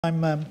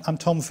I'm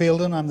Tom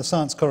Fielden. I'm the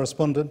science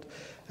correspondent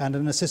and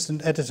an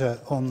assistant editor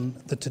on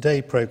the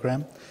Today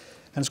programme.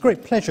 And it's a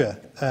great pleasure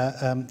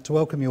to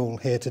welcome you all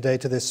here today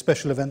to this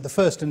special event, the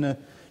first in a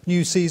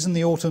new season,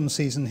 the autumn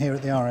season here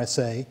at the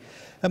RSA.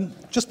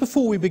 Just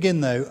before we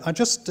begin, though,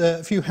 just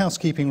a few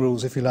housekeeping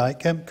rules, if you like.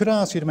 Could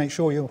I ask you to make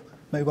sure your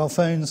mobile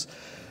phones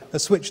are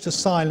switched to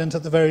silent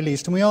at the very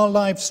least? And we are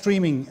live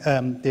streaming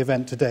the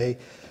event today.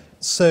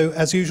 So,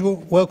 as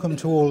usual, welcome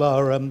to all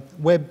our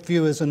web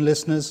viewers and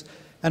listeners.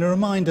 And a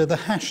reminder, the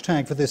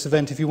hashtag for this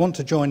event, if you want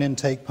to join in,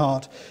 take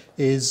part,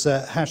 is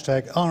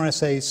hashtag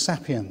RSA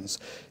Sapiens,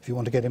 if you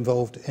want to get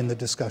involved in the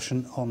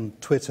discussion on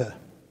Twitter.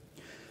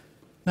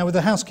 Now, with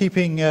the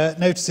housekeeping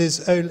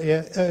notices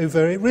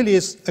over, it really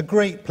is a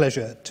great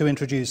pleasure to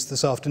introduce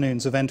this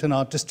afternoon's event and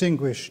our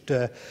distinguished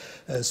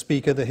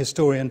speaker, the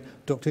historian,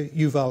 Dr.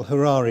 Yuval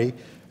Harari.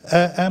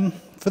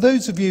 For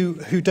those of you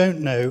who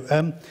don't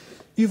know,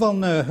 Yuval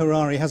Noah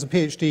Harari has a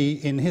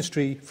PhD in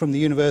history from the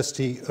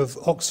University of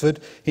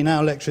Oxford. He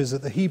now lectures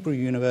at the Hebrew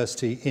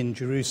University in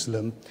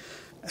Jerusalem.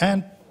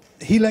 And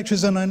he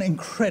lectures on an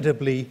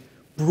incredibly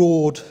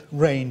broad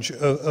range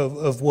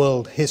of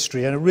world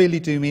history. And I really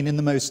do mean in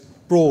the most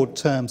broad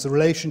terms, the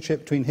relationship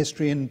between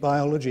history and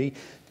biology,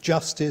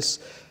 justice,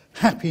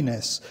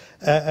 happiness,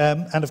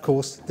 and of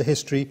course, the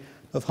history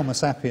of Homo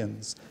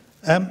sapiens.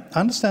 I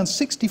understand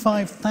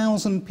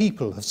 65,000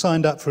 people have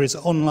signed up for his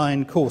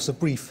online course, A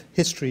Brief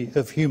History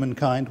of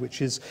Humankind,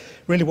 which is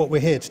really what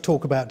we're here to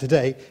talk about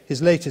today.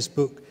 His latest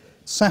book,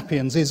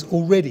 Sapiens, is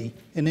already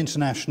an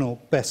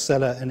international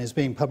bestseller and is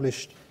being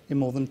published in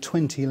more than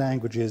 20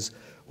 languages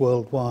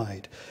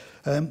worldwide.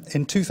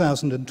 In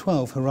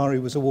 2012, Harari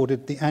was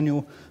awarded the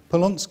annual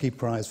Polonsky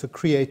Prize for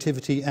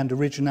Creativity and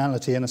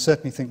Originality, and I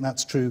certainly think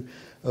that's true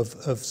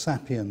of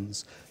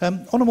Sapiens.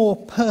 On a more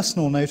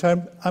personal note,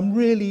 I'm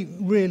really,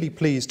 really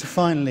pleased to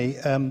finally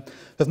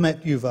have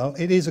met Yuval.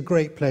 It is a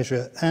great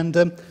pleasure, and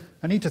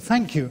I need to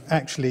thank you,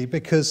 actually,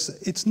 because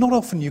it's not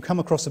often you come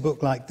across a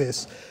book like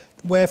this,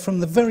 where from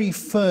the very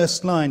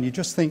first line you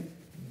just think,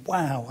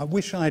 wow, I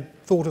wish I'd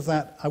thought of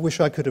that, I wish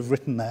I could have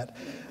written that.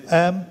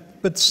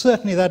 But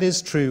certainly that is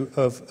true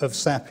of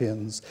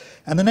Sapiens.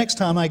 And the next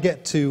time I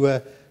get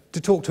to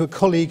talk to a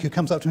colleague who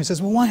comes up to me and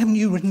says, well, why haven't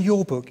you written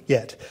your book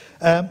yet?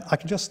 I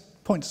can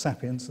just point to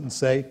Sapiens and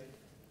say,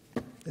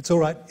 it's all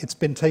right, it's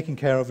been taken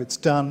care of, it's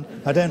done.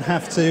 I don't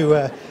have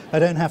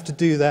to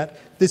do that.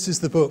 This is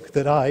the book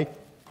that I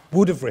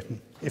would have written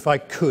if I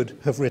could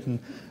have written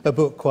a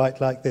book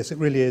quite like this. It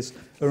really is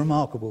a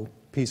remarkable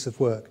piece of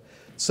work.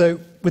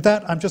 So with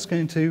that, I'm just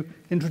going to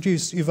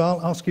introduce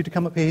Yuval, ask you to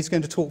come up here. He's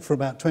going to talk for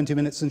about 20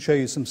 minutes and show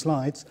you some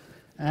slides,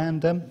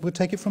 and we'll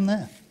take it from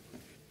there.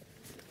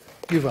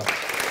 Yuval.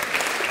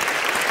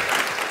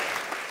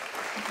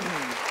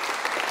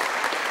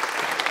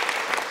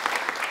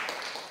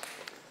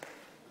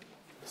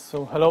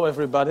 So hello,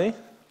 everybody.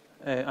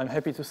 I'm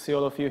happy to see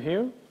all of you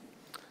here.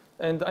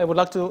 And I would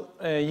like to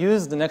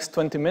use the next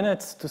 20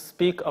 minutes to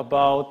speak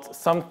about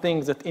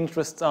something that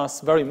interests us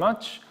very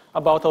much,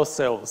 about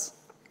ourselves,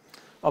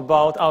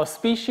 about our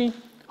species,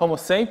 Homo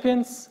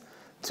sapiens,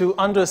 to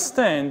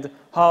understand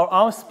how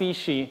our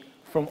species,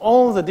 from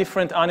all the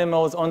different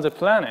animals on the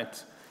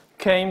planet,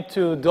 came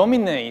to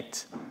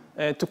dominate,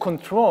 to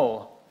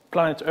control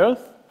planet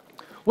Earth,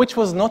 which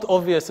was not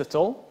obvious at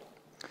all.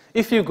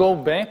 If you go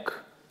back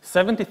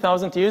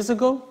 70,000 years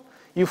ago,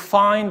 you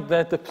find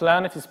that the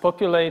planet is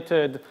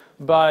populated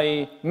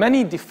by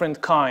many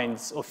different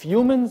kinds of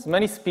humans,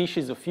 many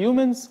species of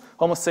humans.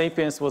 Homo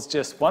sapiens was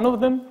just one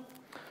of them.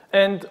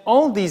 And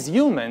all these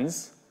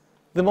humans,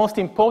 the most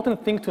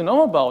important thing to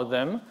know about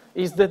them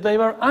is that they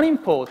were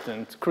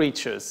unimportant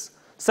creatures.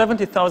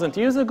 70,000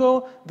 years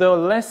ago, there were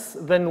less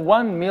than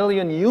 1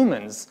 million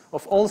humans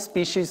of all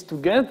species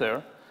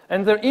together,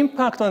 and their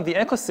impact on the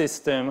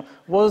ecosystem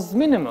was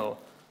minimal,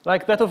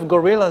 like that of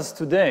gorillas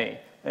today,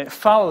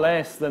 far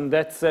less than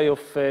that, say, of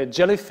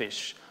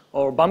jellyfish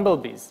or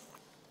bumblebees.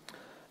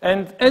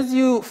 And as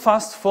you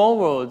fast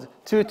forward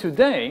to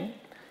today,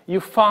 you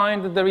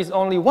find that there is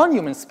only one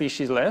human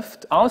species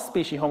left, our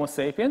species, Homo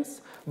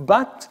sapiens,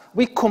 but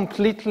we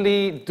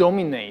completely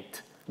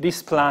dominate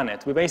this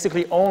planet. We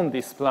basically own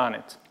this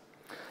planet.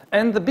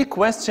 And the big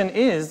question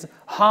is,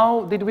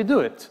 how did we do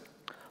it?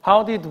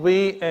 How did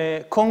we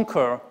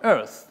conquer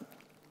Earth?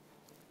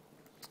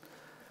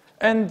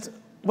 And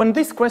when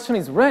this question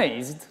is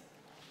raised,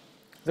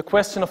 the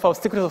question of our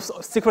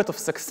secret of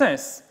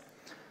success,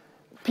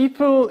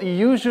 people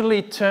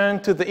usually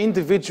turn to the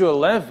individual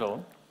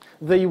level.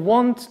 They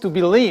want to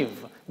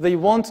believe, they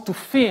want to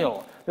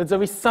feel that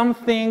there is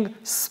something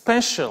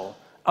special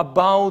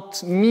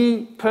about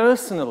me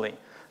personally,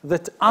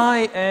 that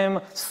I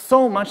am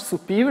so much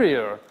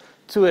superior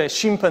to a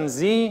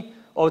chimpanzee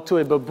or to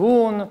a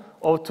baboon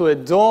or to a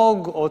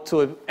dog or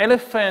to an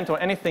elephant or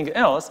anything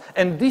else.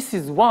 And this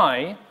is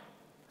why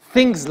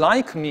things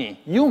like me,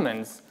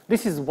 humans,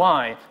 this is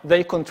why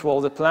they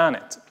control the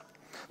planet.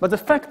 But the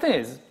fact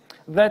is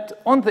that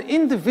on the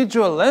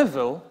individual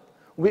level,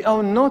 we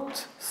are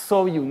not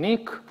so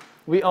unique,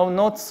 we are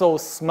not so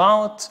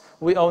smart,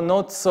 we are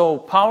not so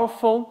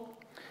powerful.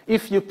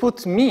 If you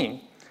put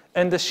me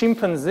and the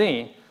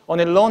chimpanzee on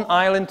a lone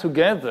island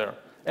together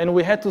and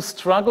we had to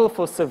struggle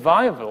for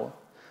survival,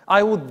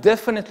 I would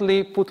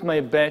definitely put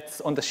my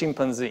bets on the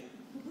chimpanzee,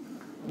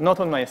 not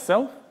on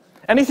myself.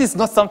 And it is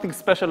not something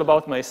special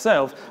about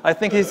myself. I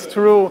think it's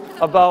true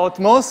about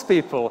most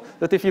people,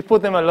 that if you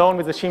put them alone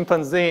with the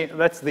chimpanzee,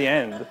 that's the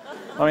end.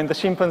 I mean, the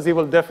chimpanzee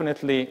will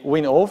definitely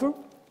win over.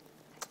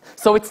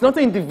 So it's not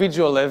an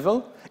individual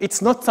level.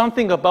 It's not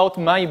something about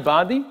my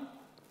body.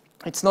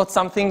 It's not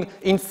something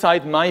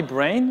inside my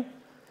brain.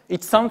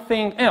 It's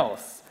something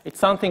else. It's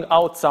something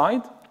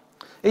outside.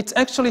 It's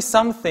actually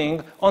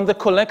something on the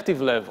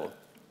collective level.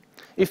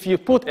 If you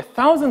put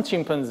 1,000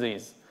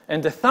 chimpanzees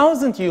and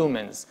 1,000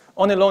 humans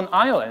on a lone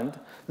island,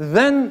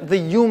 then the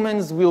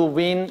humans will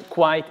win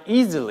quite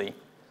easily,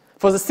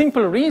 for the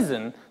simple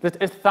reason that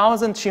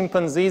 1,000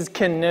 chimpanzees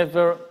can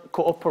never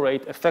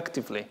cooperate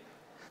effectively.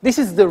 This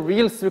is the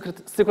real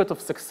secret of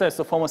success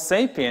of Homo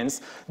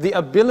sapiens, the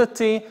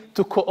ability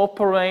to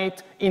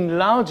cooperate in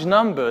large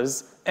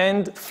numbers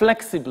and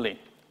flexibly.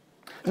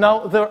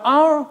 Now, there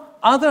are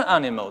other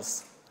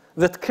animals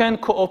that can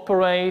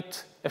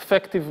cooperate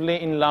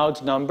effectively in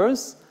large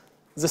numbers.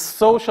 The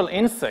social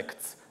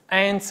insects,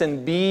 ants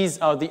and bees,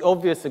 are the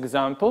obvious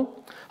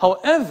example.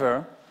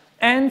 However,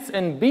 ants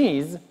and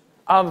bees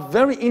are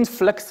very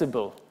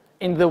inflexible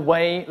in the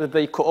way that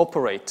they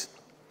cooperate.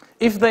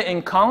 If they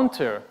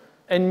encounter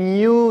a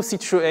new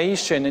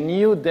situation, a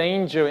new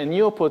danger, a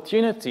new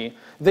opportunity,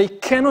 they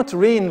cannot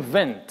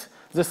reinvent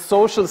the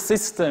social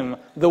system,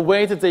 the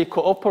way that they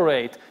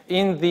cooperate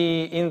in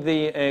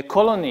the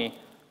colony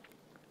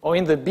or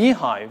in the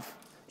beehive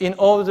in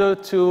order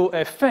to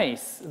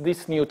face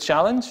this new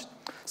challenge.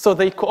 So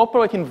they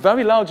cooperate in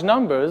very large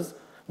numbers,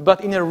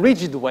 but in a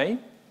rigid way.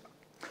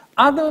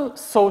 Other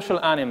social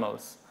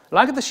animals,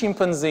 like the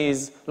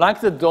chimpanzees, like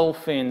the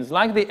dolphins,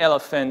 like the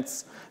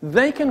elephants,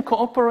 they can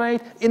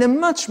cooperate in a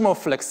much more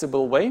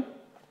flexible way.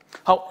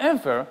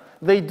 However,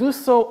 they do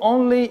so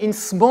only in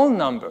small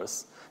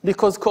numbers,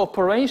 because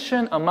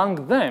cooperation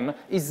among them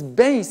is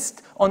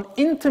based on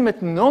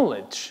intimate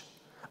knowledge.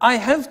 I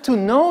have to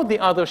know the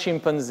other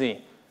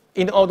chimpanzee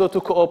in order to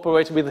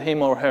cooperate with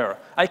him or her.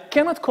 I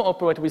cannot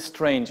cooperate with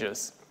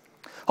strangers.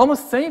 Homo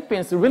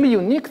sapiens, the really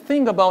unique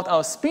thing about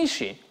our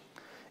species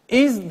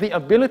is the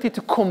ability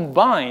to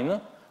combine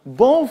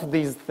both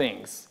these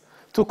things,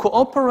 to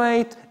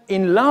cooperate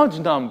in large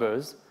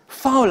numbers,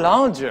 far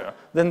larger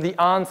than the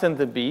ants and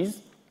the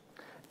bees,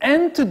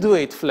 and to do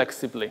it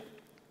flexibly,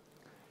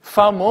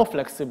 far more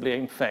flexibly,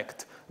 in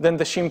fact, than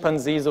the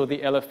chimpanzees or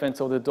the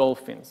elephants or the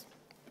dolphins.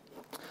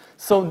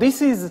 So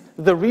this is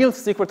the real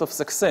secret of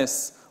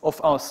success of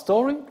our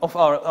story, of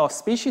our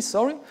species,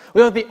 sorry.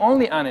 We are the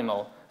only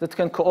animal that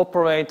can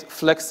cooperate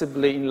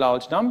flexibly in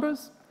large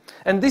numbers.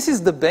 And this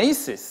is the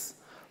basis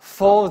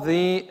for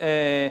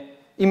the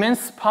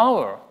immense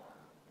power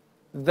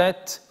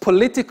that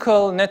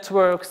political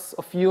networks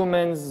of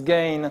humans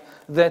gain,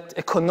 that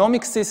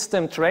economic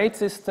system, trade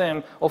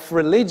system, of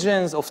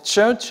religions, of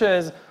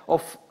churches,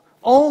 of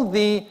all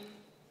the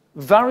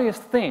various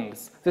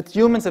things that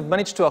humans have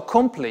managed to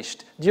accomplish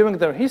during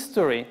their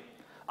history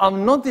are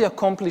not the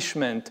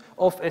accomplishment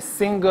of a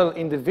single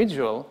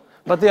individual,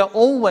 but they are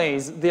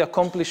always the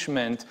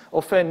accomplishment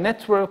of a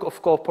network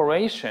of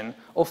cooperation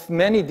of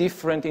many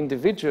different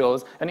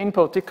individuals, and in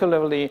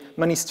particularly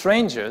many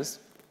strangers.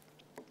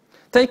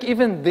 Take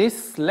even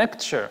this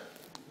lecture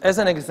as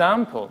an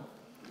example.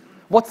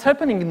 What's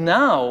happening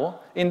now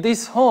in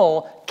this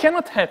hall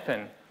cannot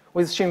happen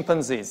with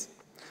chimpanzees.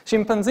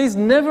 Chimpanzees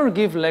never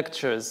give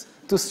lectures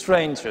to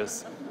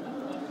strangers.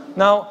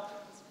 Now,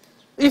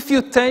 if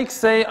you take,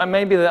 say,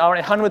 maybe there are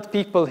 100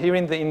 people here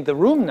in the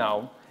room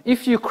now,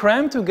 if you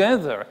cram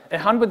together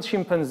 100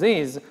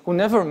 chimpanzees who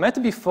never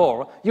met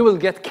before, you will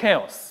get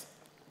chaos.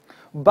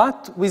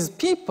 But with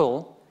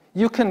people,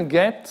 you can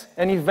get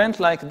an event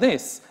like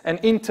this, an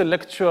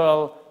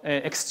intellectual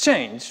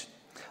exchange.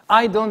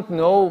 I don't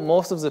know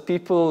most of the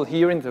people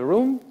here in the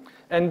room,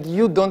 and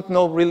you don't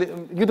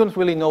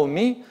really know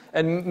me,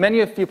 and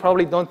many of you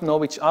probably don't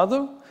know each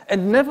other,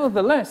 and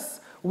nevertheless,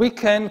 we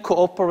can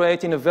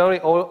cooperate in a very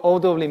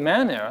orderly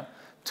manner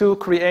to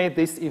create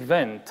this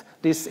event,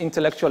 this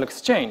intellectual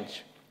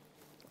exchange.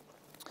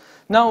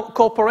 Now,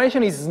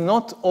 cooperation is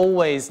not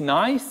always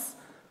nice.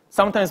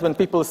 Sometimes when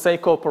people say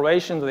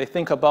cooperation, they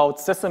think about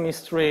Sesame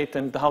Street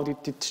and how to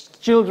teach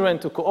children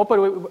to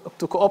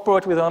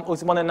cooperate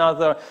with one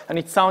another, and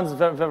it sounds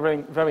very, very,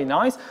 very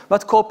nice.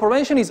 But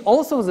cooperation is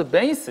also the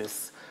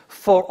basis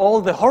for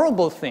all the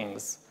horrible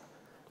things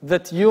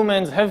that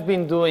humans have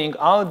been doing,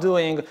 are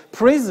doing.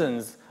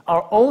 Prisons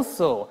are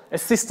also a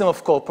system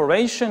of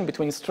cooperation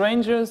between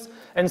strangers,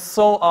 and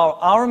so are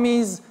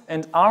armies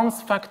and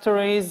arms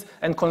factories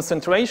and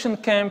concentration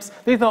camps.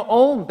 These are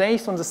all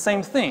based on the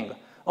same thing,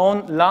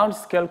 on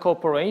large-scale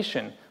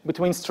cooperation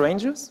between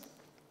strangers.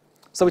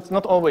 So it's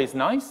not always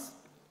nice.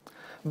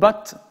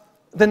 But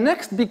the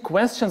next big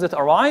question that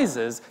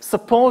arises,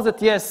 suppose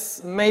that,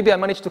 yes, maybe I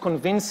managed to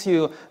convince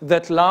you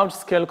that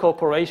large-scale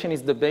cooperation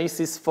is the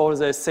basis for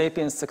the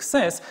sapiens'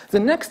 success. The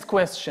next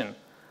question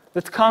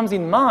that comes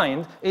in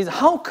mind is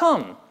how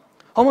come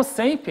Homo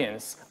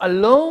sapiens,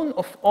 alone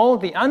of all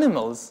the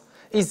animals,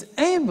 is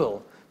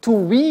able to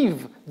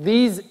weave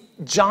these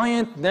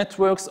giant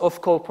networks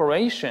of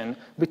cooperation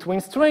between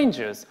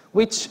strangers,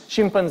 which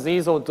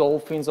chimpanzees or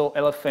dolphins or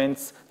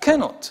elephants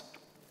cannot.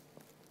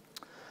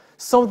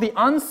 So the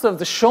answer,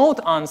 the short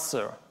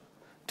answer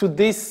to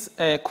this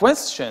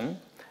question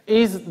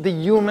is the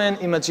human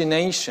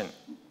imagination.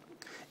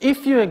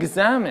 If you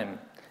examine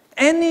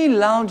any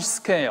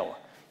large-scale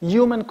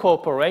human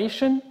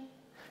cooperation,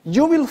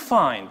 you will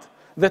find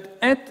that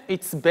at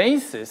its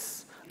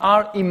basis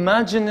are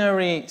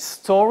imaginary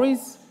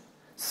stories,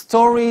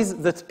 stories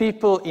that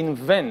people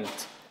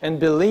invent and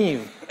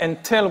believe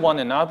and tell one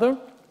another.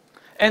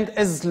 And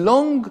as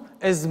long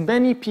as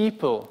many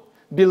people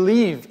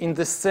believe in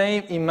the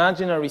same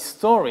imaginary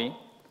story,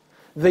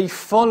 they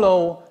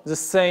follow the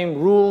same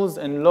rules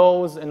and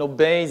laws and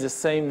obey the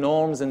same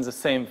norms and the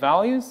same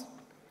values.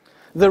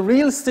 The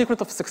real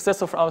secret of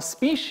success of our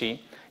species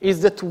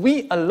is that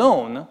we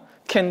alone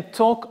can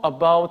talk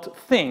about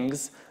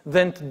things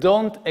that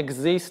don't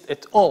exist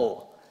at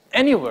all,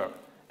 anywhere,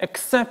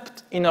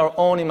 except in our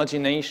own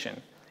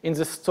imagination, in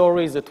the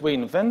stories that we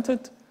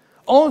invented.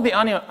 All the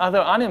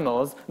other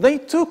animals, they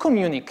too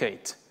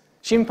communicate.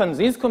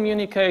 Chimpanzees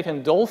communicate,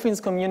 and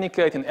dolphins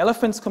communicate, and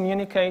elephants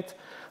communicate,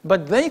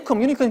 but they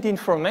communicate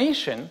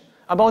information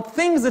about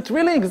things that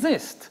really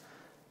exist.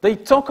 They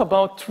talk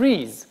about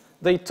trees,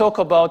 they talk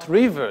about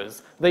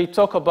rivers, they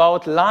talk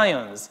about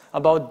lions,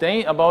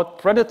 about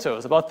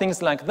predators, about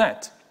things like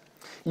that.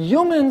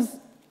 Humans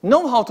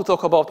know how to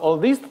talk about all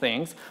these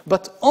things,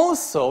 but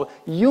also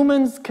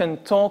humans can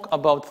talk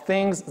about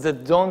things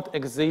that don't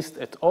exist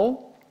at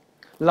all,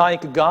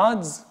 like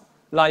gods,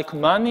 like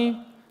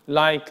money,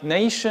 like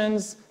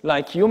nations,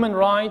 like human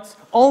rights,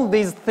 all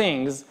these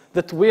things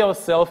that we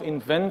ourselves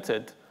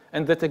invented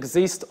and that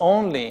exist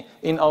only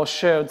in our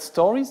shared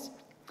stories.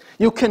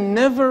 You can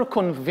never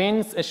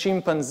convince a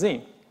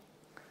chimpanzee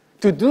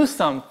to do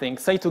something,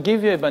 say to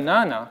give you a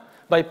banana,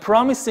 by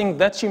promising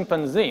that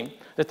chimpanzee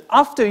that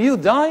after you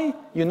die,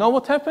 you know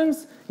what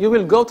happens? You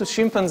will go to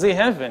chimpanzee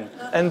heaven,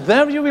 and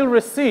there you will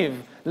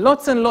receive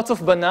lots and lots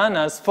of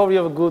bananas for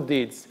your good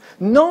deeds.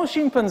 No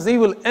chimpanzee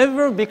will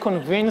ever be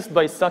convinced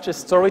by such a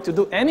story to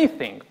do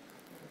anything.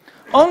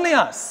 Only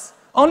us,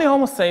 only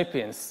Homo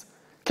sapiens,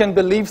 can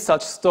believe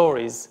such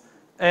stories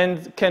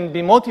and can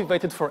be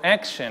motivated for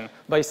action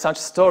by such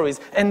stories.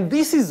 And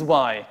this is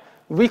why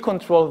we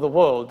control the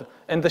world,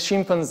 and the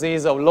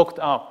chimpanzees are locked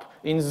up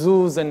in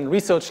zoos and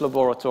research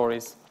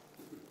laboratories.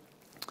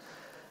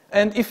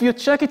 And if you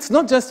check, it's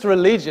not just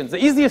religion.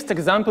 The easiest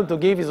example to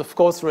give is, of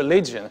course,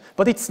 religion.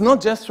 But it's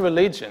not just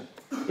religion.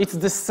 It's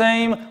the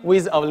same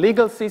with our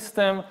legal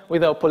system,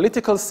 with our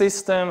political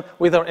system,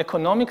 with our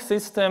economic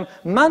system.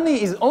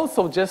 Money is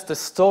also just a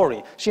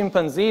story.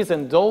 Chimpanzees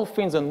and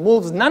dolphins and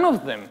wolves, none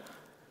of them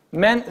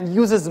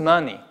uses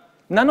money.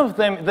 None of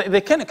them, they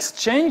can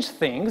exchange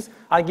things.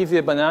 I give you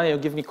a banana, you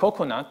give me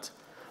coconut.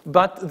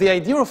 But the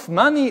idea of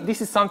money,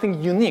 this is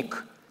something unique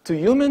to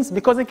humans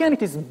because, again,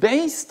 it is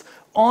based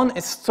on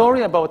a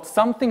story about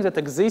something that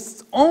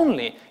exists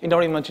only in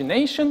our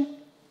imagination.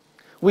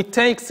 We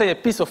take, say, a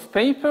piece of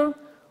paper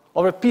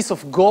or a piece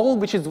of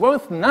gold, which is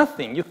worth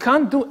nothing. You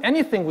can't do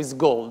anything with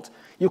gold.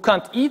 You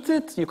can't eat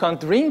it, you can't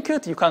drink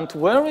it, you can't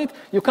wear it,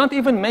 you can't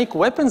even make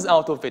weapons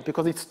out of it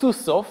because it's too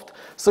soft.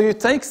 So you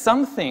take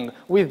something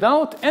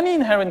without any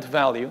inherent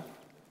value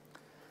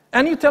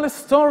and you tell a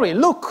story.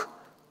 Look,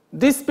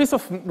 this piece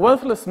of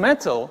worthless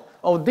metal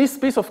or this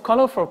piece of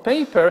colorful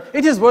paper,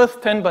 it is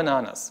worth 10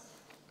 bananas.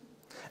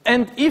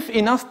 And if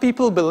enough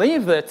people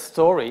believe that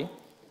story,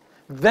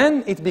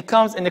 then it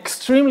becomes an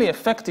extremely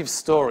effective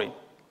story.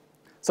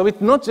 So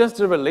it's not just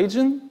the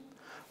religion.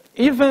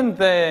 Even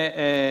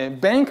the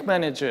bank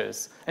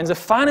managers and the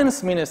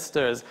finance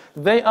ministers,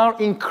 they are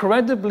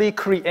incredibly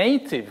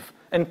creative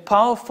and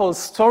powerful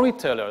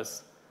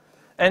storytellers.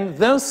 And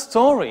those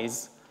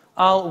stories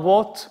are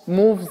what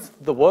moves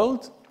the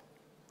world.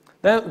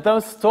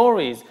 Those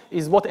stories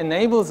is what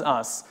enables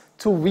us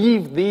to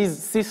weave these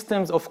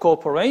systems of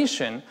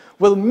cooperation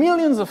where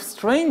millions of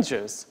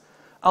strangers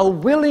are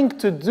willing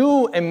to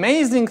do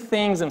amazing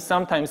things and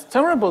sometimes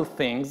terrible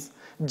things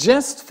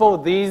just for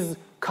these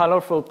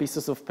colorful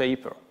pieces of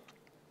paper.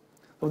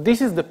 So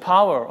this is the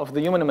power of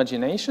the human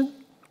imagination.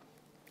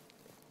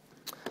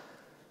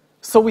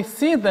 So we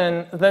see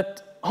then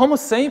that Homo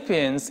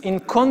sapiens,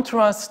 in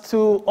contrast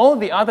to all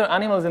the other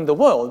animals in the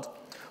world,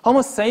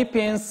 Homo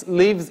sapiens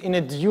lives in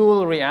a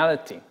dual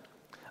reality.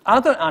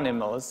 Other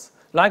animals,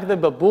 like the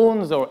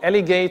baboons or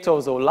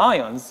alligators or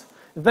lions,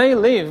 they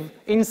live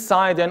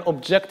inside an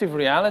objective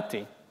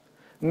reality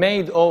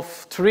made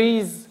of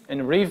trees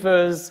and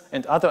rivers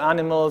and other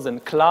animals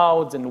and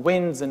clouds and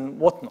winds and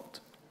whatnot.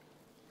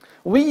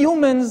 We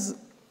humans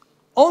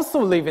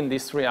also live in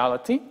this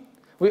reality.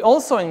 We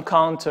also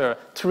encounter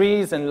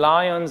trees and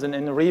lions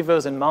and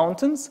rivers and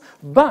mountains,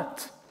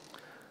 but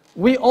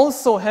we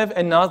also have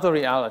another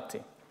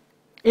reality.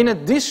 In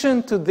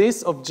addition to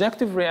this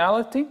objective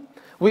reality,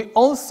 we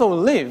also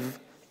live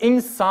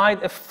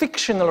inside a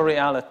fictional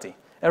reality,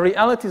 a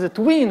reality that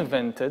we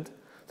invented,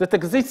 that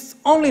exists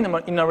only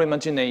in our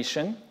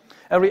imagination,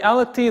 a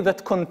reality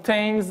that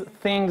contains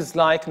things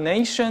like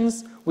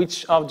nations,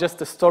 which are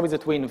just a story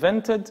that we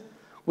invented,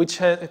 which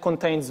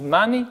contains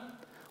money,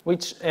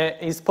 which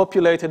is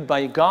populated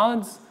by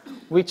gods,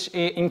 which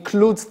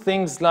includes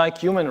things like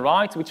human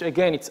rights, which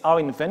again, it's our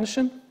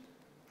invention.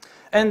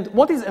 And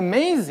what is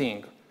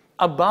amazing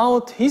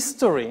about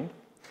history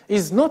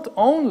is not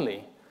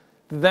only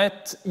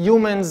that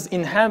humans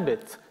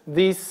inhabit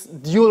this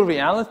dual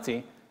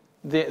reality,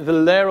 the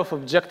layer of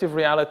objective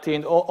reality,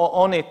 and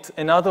on it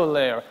another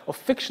layer of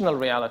fictional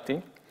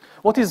reality.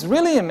 What is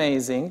really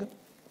amazing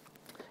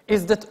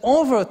is that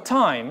over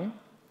time,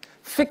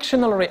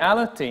 fictional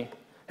reality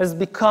has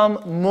become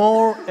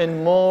more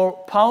and more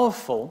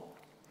powerful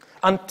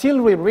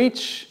until we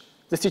reach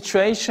the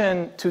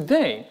situation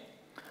today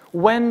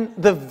when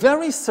the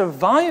very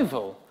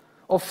survival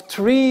of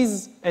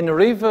trees and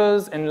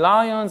rivers and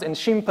lions and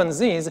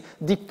chimpanzees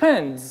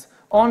depends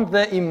on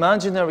the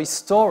imaginary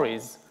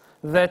stories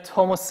that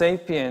Homo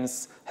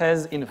sapiens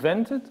has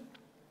invented.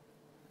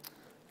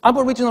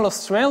 Aboriginal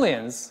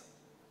Australians,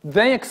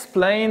 they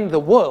explain the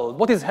world,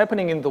 what is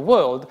happening in the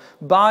world,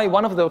 by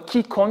one of their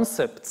key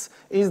concepts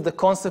is the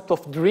concept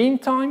of dream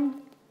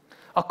time,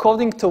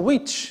 according to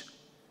which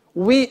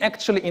we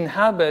actually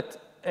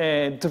inhabit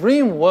a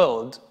dream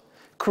world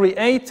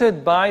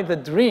created by the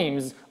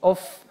dreams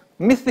of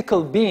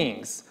mythical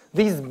beings.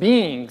 These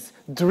beings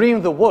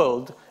dream the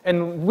world,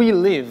 and we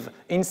live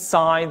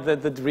inside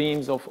the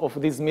dreams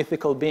of these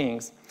mythical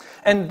beings.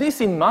 And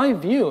this, in my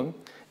view,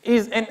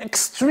 is an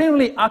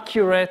extremely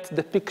accurate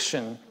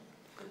depiction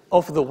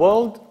of the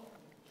world.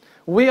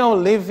 We are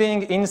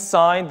living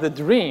inside the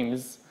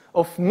dreams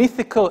of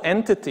mythical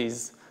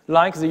entities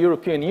like the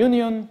European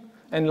Union,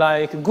 and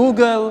like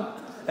Google,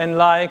 and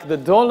like the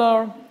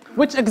dollar,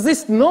 which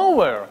exist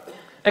nowhere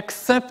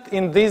except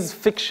in these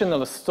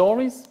fictional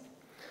stories.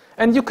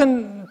 And you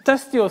can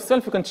test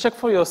yourself, you can check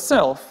for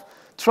yourself,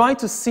 try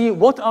to see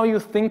what are you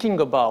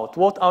thinking about,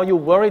 what are you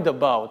worried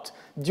about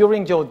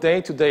during your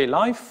day-to-day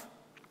life.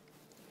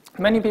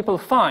 Many people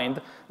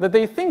find that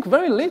they think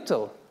very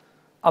little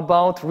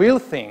about real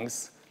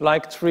things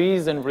like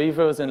trees and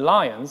rivers and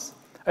lions,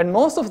 and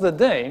most of the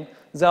day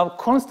they are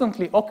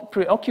constantly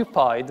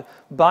preoccupied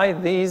by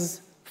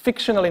these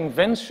fictional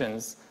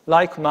inventions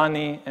like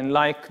money and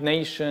like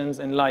nations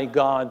and like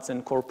gods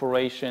and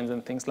corporations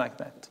and things like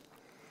that.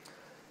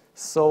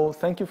 So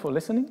thank you for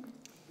listening.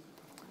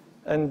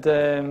 And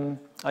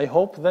I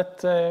hope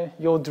that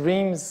your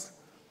dreams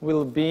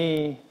will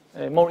be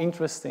more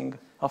interesting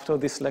after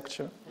this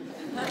lecture.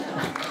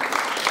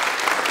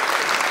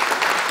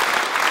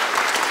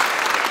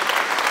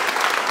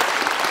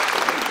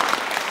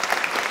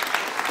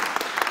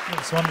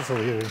 That's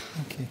wonderful, Yuri.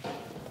 Thank you.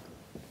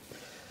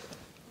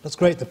 That's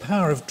great. The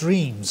power of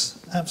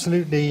dreams.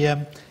 Absolutely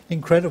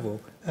incredible.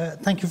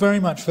 Thank you very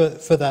much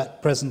for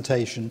that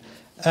presentation.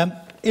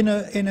 In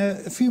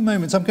a few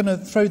moments, I'm going to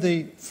throw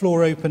the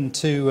floor open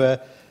to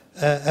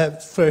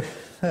throw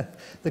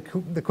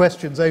the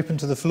questions open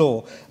to the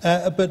floor.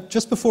 But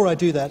just before I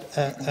do that,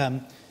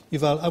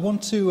 Yuval, I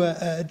want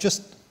to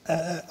just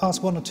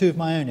ask one or two of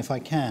my own, if I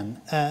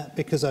can,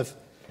 because I've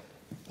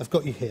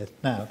got you here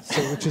now,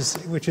 so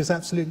which is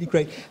absolutely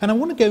great. And I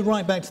want to go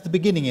right back to the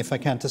beginning, if I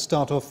can, to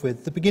start off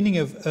with the beginning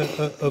of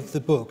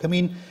the book. I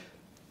mean,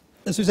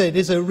 as we say, it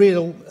is a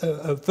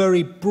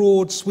very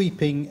broad,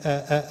 sweeping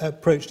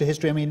approach to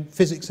history. I mean,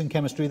 physics and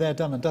chemistry, they're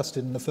done and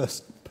dusted in the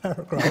first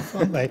paragraph,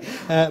 aren't they?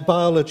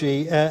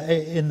 Biology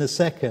in the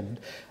second.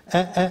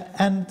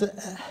 And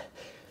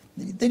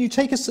then you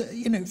take us,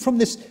 from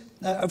this,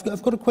 I've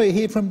got a quote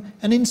here, from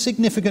an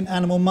insignificant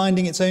animal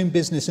minding its own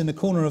business in the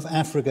corner of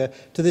Africa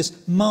to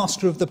this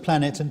master of the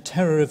planet and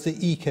terror of the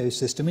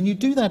ecosystem. And you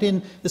do that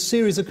in a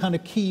series of kind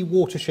of key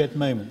watershed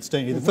moments,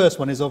 don't you? The first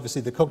one is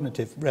obviously the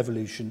cognitive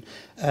revolution.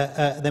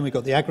 Then we've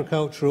got the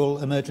agricultural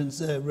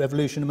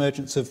revolution,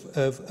 emergence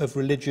of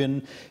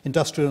religion,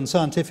 industrial and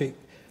scientific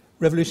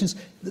revolutions.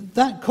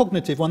 That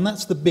cognitive one,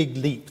 that's the big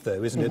leap,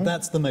 though, isn't it?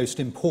 That's the most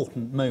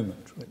important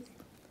moment, really.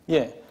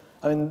 Yeah.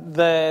 I mean,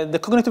 the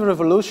cognitive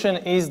revolution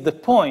is the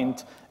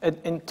point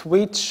at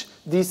which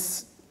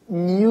this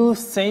new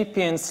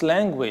sapiens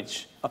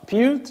language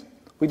appeared.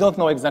 We don't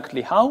know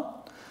exactly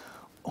how,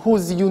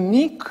 whose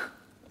unique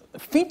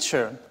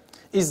feature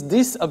is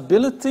this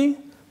ability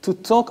to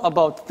talk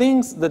about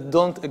things that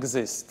don't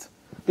exist.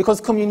 Because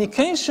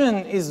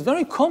communication is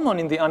very common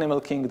in the animal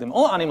kingdom.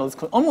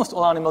 Almost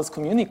all animals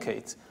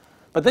communicate,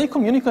 but they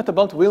communicate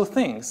about real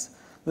things.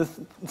 The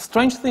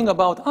strange thing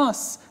about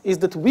us is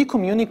that we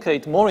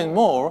communicate more and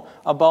more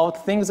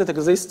about things that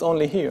exist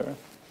only here.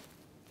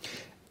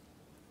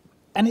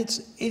 And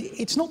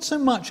it's not so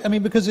much, I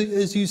mean, because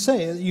as you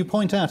say, you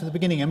point out at the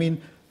beginning, I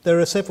mean, there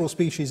are several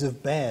species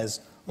of bears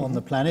on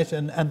the planet,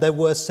 and there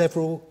were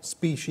several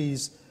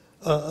species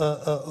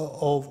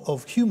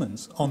of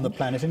humans on the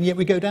planet, and yet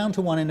we go down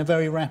to one in a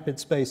very rapid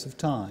space of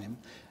time.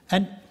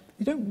 And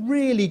you don't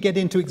really get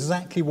into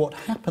exactly what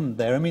happened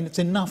there. I mean, it's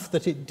enough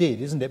that it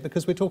did, isn't it?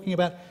 Because we're talking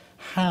about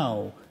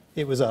how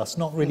it was us,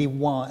 not really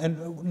why,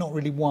 and not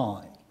really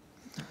why.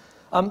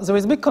 There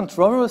is a big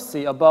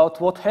controversy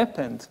about what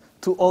happened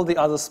to all the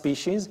other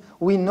species.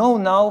 We know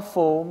now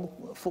for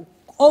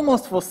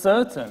almost for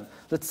certain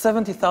that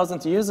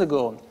 70,000 years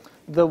ago,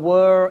 there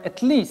were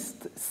at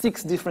least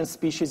 6 different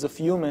species of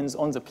humans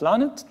on the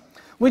planet,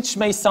 which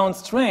may sound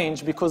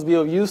strange because we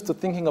are used to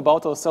thinking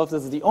about ourselves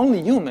as the only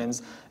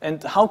humans,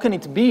 and how can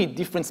it be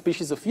different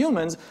species of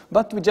humans,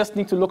 but we just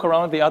need to look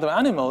around the other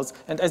animals,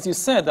 and as you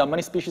said, there are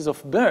many species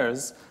of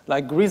bears,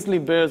 like grizzly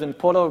bears and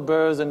polar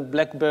bears and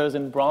black bears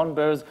and brown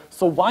bears,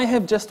 so why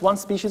have just one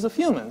species of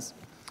humans?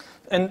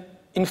 And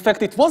in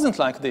fact, it wasn't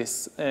like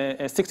this.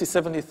 60,000,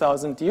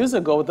 70,000 years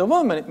ago, there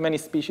were many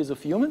species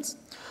of humans.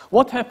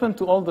 What happened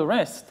to all the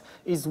rest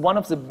is one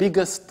of the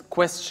biggest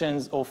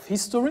questions of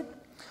history.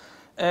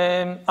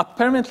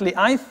 Apparently,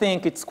 I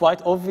think it's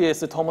quite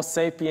obvious that Homo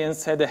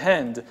sapiens had a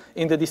hand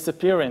in the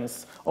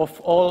disappearance of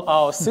all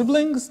our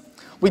siblings.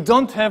 We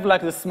don't have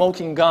like the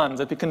smoking gun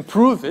that we can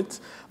prove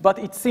it, but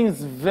it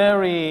seems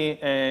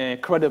very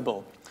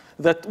credible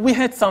that we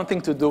had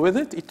something to do with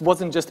it. It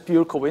wasn't just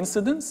pure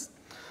coincidence.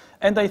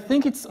 And I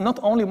think it's not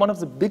only one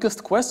of the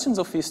biggest questions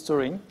of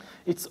history,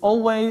 it's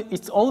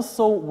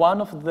also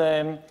one of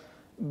the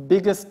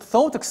biggest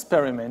thought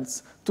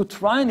experiments to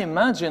try and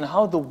imagine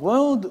how the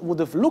world would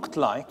have looked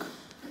like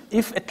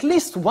if at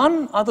least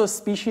one other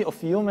species of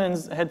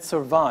humans had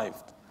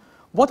survived.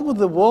 What would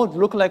the world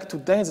look like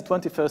today in the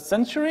 21st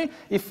century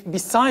if,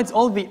 besides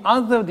all the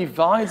other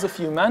divides of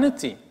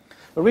humanity,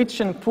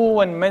 rich and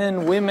poor and men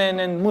and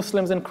women and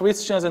Muslims and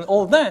Christians and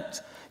all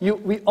that,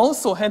 we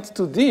also had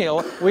to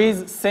deal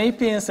with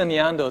sapiens and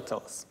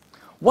Neanderthals?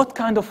 What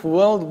kind of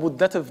world would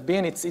that have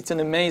been? It's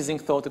an amazing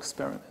thought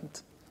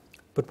experiment.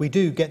 But we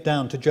do get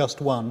down to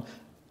just one,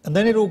 and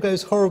then it all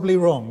goes horribly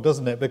wrong,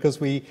 doesn't it? Because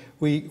we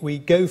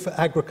go for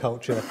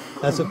agriculture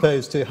as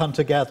opposed to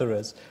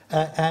hunter-gatherers.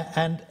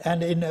 And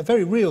in a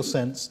very real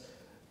sense,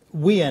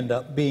 we end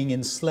up being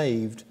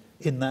enslaved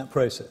in that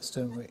process,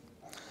 don't we?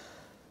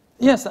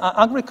 Yes,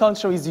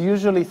 agriculture is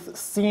usually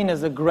seen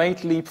as a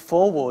great leap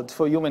forward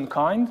for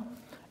humankind.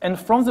 And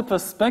from the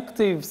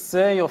perspective,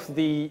 say, of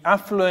the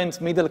affluent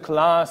middle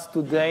class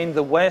today in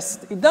the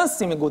West, it does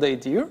seem a good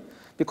idea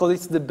because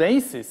it's the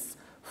basis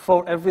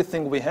for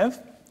everything we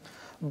have.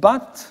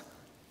 But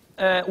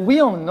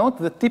we are not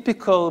the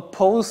typical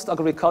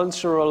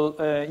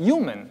post-agricultural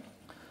human.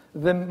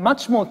 The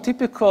much more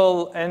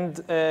typical and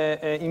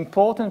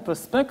important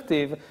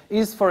perspective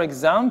is, for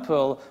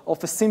example,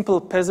 of a simple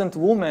peasant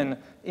woman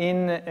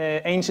in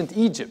ancient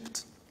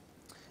Egypt.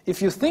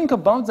 If you think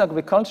about the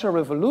agricultural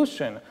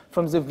revolution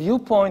from the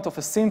viewpoint of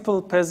a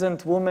simple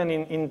peasant woman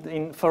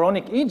in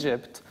pharaonic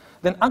Egypt,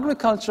 then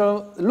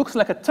agriculture looks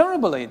like a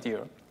terrible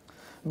idea.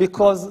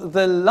 Because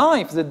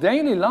the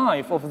daily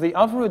life of the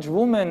average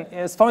woman,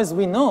 as far as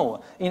we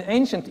know, in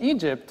ancient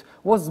Egypt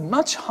was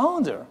much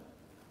harder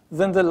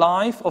than the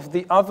life of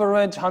the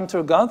average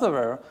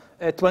hunter-gatherer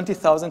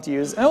 20,000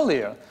 years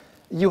earlier.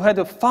 You had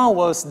a far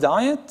worse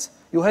diet,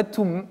 you had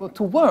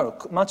to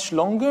work much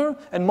longer,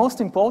 and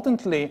most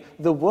importantly,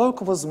 the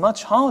work was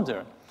much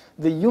harder.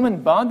 The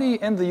human body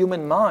and the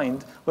human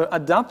mind were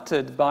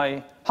adapted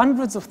by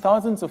hundreds of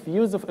thousands of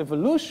years of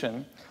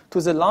evolution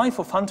to the life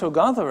of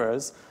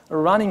hunter-gatherers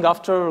running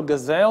after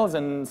gazelles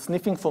and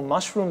sniffing for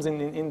mushrooms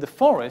in the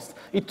forest.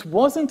 It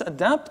wasn't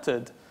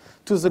adapted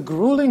to the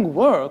grueling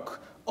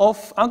work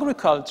of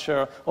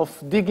agriculture, of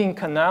digging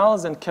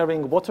canals and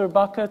carrying water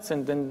buckets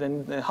and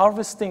then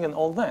harvesting and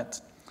all that.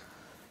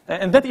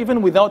 And that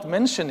even without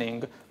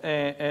mentioning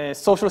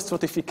social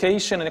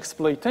stratification and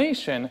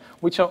exploitation,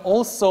 which are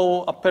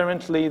also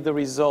apparently the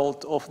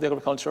result of the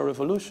agricultural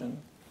revolution.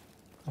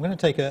 I'm going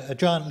to take a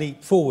giant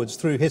leap forwards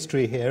through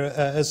history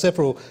here,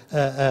 several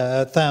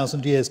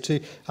thousand years to,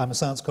 I'm a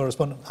science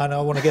correspondent, and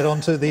I want to get on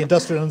to the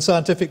industrial and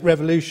scientific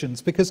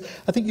revolutions, because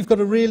I think you've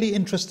got a really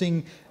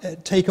interesting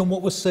take on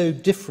what was so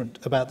different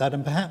about that,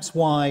 and perhaps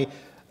why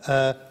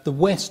the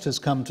West has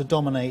come to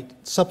dominate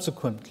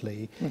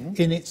subsequently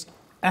in its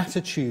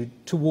attitude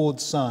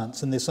towards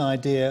science and this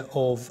idea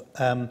of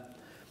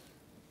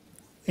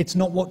it's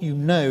not what you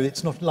know,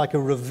 it's not like a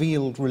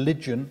revealed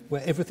religion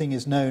where everything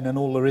is known and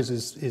all there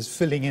is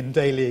filling in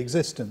daily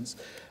existence.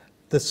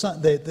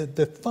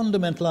 The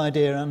fundamental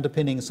idea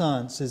underpinning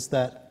science is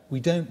that we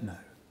don't know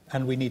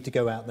and we need to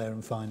go out there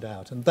and find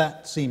out. And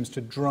that seems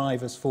to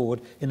drive us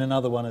forward in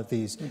another one of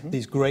these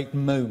great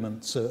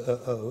moments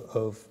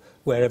of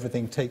where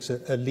everything takes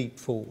a leap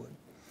forward.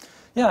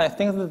 Yeah, I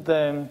think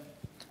that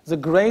the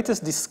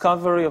greatest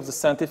discovery of the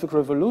scientific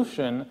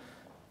revolution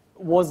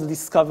was the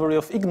discovery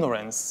of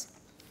ignorance.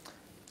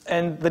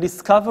 And the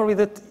discovery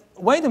that,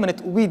 wait a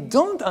minute, we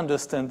don't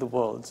understand the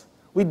world.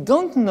 We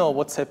don't know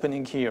what's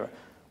happening here.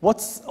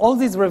 All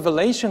these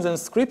revelations and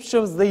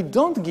scriptures, they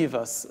don't give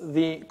us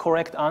the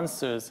correct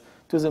answers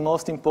to the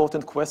most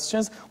important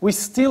questions. We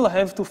still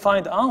have to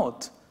find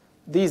out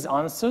these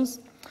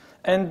answers.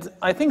 And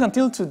I think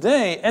until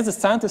today, as a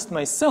scientist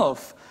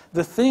myself,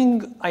 The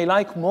thing I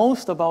like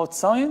most about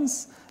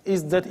science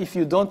is that if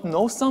you don't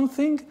know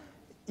something,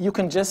 you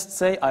can just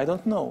say, I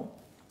don't know.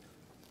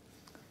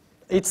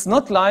 It's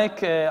not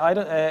like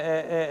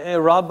a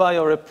rabbi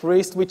or a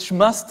priest which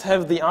must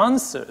have the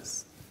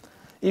answers.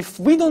 If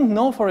we don't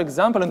know, for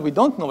example, and we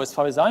don't know as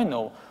far as I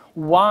know,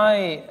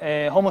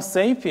 why Homo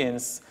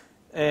sapiens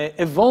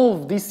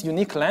evolved this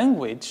unique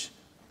language,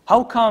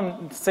 how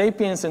come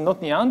sapiens and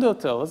not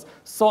Neanderthals?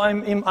 So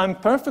I'm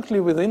perfectly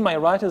within my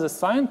right as a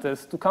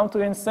scientist to come to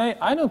you and say,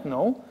 I don't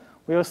know,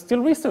 we are still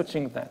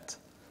researching that.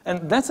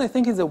 And that's, I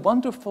think, is a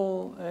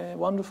wonderful,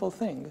 wonderful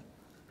thing.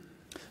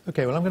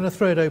 Okay, well, I'm going to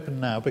throw it open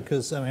now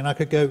because, I mean, I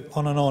could go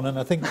on, and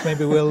I think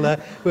maybe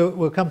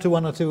we'll come to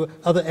one or two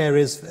other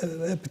areas,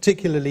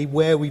 particularly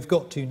where we've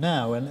got to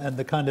now and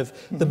the kind of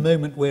the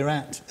moment we're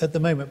at the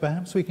moment.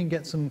 Perhaps we can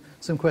get some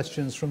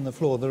questions from the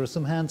floor. There are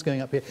some hands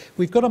going up here.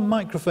 We've got a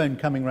microphone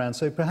coming round,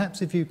 so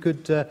perhaps if you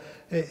could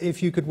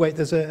wait.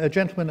 There's a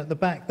gentleman at the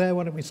back there.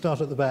 Why don't we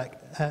start at the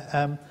back?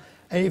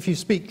 If you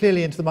speak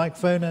clearly into the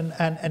microphone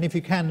and if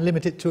you can,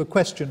 limit it to a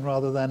question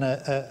rather than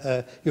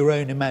your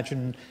own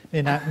imagination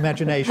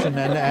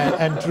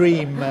and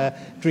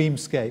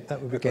dreamscape,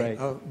 that would be great.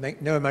 I'll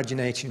make no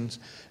imaginations.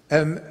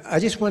 I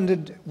just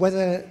wondered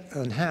whether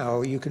and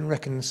how you can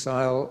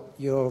reconcile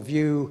your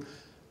view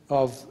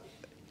of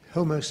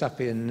Homo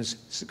sapiens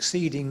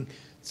succeeding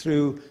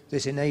through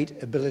this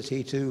innate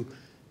ability to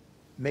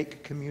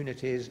make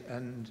communities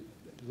and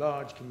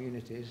large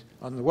communities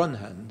on the one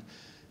hand,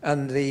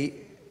 and the,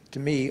 to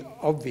me,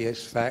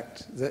 obvious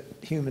fact that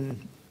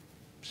human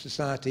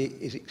society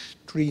is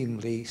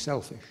extremely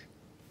selfish.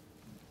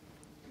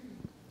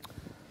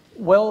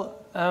 Well,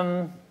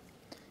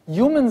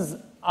 humans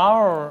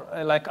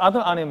are, like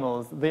other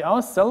animals, they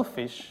are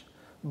selfish,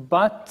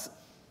 but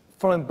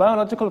from a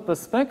biological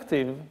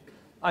perspective,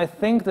 I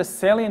think the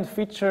salient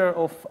feature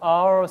of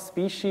our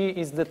species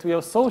is that we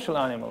are social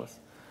animals.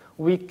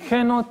 We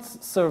cannot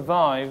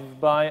survive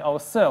by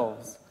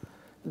ourselves.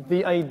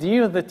 The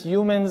idea that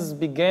humans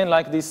began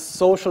like this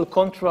social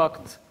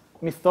contract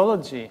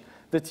mythology,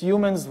 that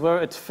humans were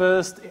at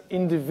first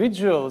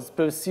individuals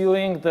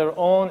pursuing their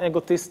own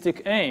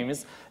egotistic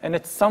aims, and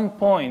at some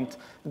point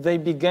they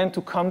began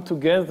to come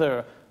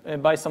together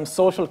by some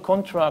social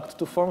contract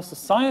to form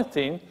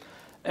society,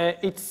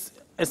 it's,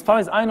 as far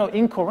as I know,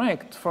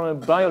 incorrect from a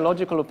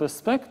biological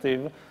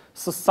perspective.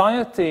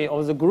 Society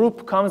or the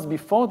group comes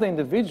before the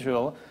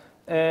individual.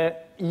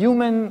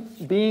 Human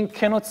being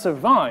cannot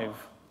survive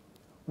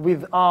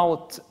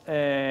without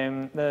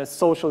the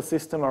social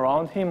system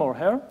around him or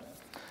her.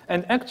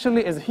 And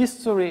actually, as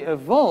history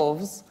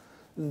evolves,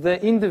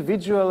 the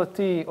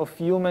individuality of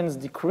humans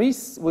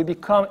decrease. We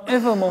become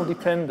ever more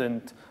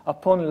dependent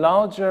upon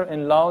larger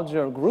and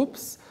larger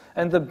groups.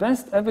 And the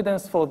best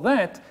evidence for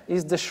that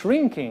is the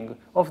shrinking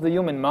of the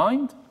human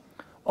mind.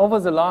 Over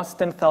the last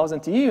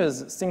 10,000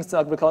 years, since the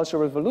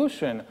agricultural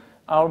revolution,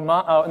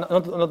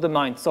 not the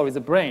mind, sorry, the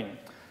brain.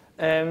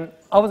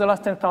 Over the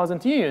last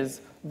 10,000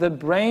 years, the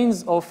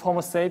brains of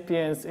Homo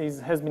sapiens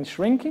has been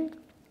shrinking.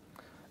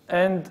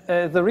 And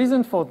the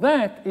reason for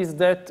that is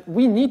that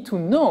we need to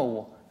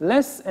know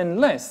less and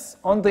less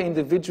on the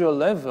individual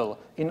level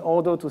in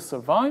order to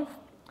survive.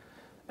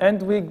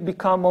 And we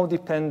become more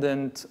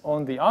dependent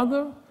on the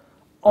other.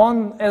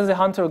 As a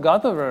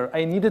hunter-gatherer,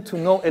 I needed to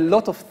know a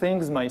lot of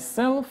things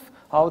myself,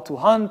 how to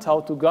hunt, how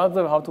to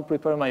gather, how to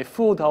prepare my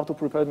food, how to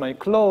prepare my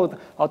clothes,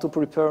 how to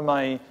prepare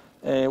my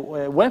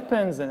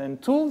weapons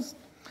and tools.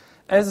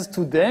 As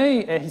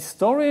today, a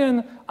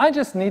historian, I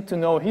just need to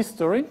know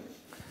history.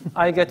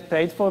 I get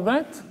paid for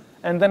that.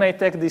 And then I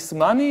take this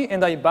money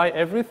and I buy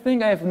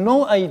everything. I have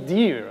no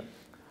idea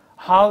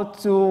how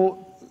to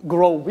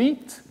grow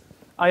wheat.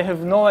 I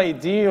have no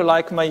idea,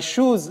 like my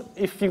shoes,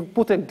 if you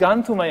put a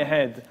gun to my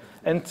head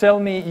and tell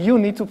me, you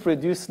need to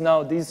produce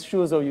now these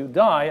shoes or you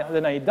die,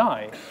 then I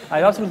die. I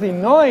have absolutely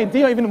no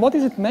idea even what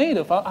is it made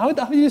of. How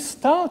do you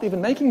start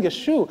even making a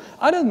shoe?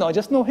 I don't know, I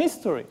just know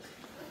history.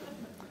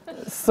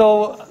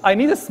 So I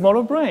need a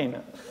smaller brain.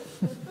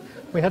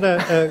 We had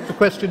a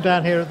question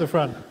down here at the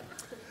front.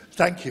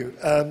 Thank you.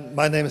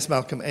 My name is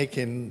Malcolm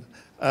Aiken.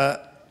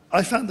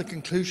 I found the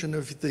conclusion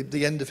of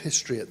the end of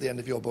history at the end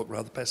of your book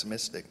rather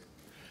pessimistic.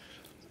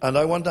 And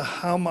I wonder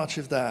how much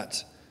of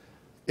that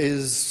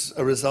is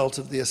a result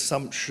of the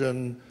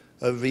assumption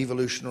of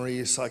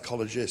evolutionary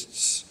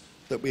psychologists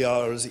that we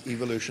are as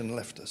evolution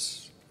left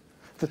us.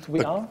 That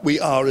we are? We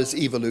are as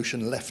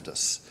evolution left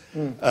us.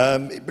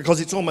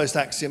 Because it's almost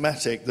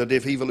axiomatic that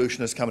if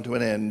evolution has come to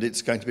an end,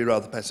 it's going to be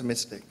rather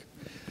pessimistic.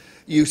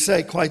 You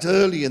say quite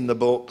early in the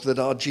book that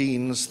our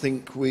genes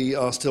think we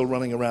are still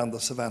running around the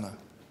savannah.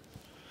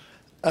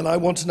 And I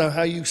want to know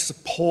how you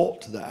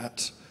support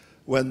that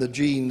when the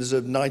genes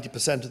of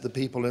 90% of the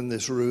people in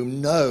this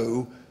room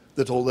know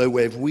that although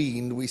we've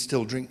weaned, we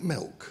still drink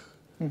milk.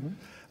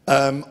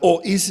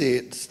 Or is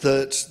it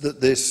that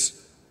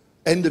this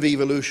end of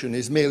evolution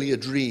is merely a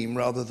dream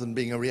rather than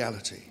being a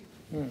reality?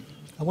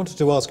 I wanted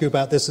to ask you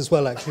about this as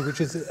well, actually, which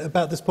is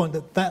about this point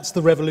that that's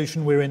the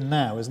revolution we're in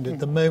now, isn't it?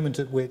 The moment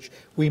at which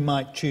we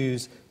might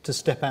choose to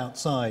step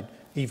outside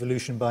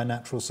evolution by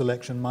natural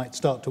selection might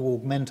start to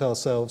augment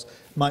ourselves,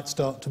 might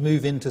start to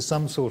move into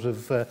some sort of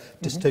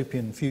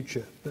dystopian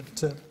future.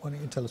 But why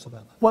don't you tell us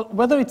about that? Well,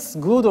 whether it's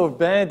good or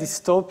bad,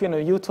 dystopian or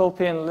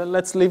utopian,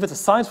 let's leave it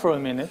aside for a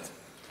minute.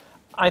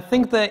 I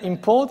think the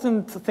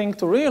important thing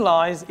to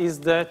realize is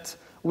that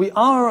we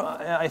are,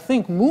 I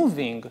think,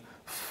 moving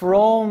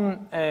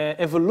from an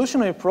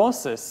evolutionary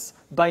process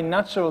by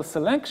natural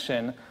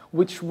selection,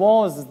 which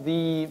was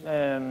the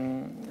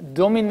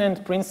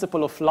dominant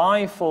principle of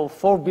life for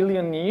 4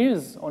 billion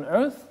years on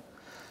Earth,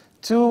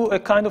 to a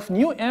kind of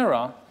new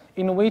era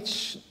in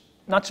which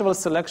natural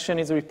selection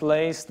is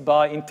replaced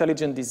by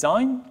intelligent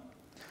design.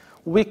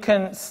 We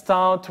can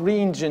start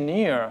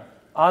re-engineer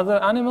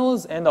other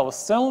animals and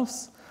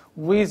ourselves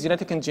with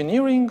genetic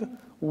engineering,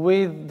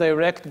 with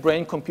direct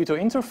brain-computer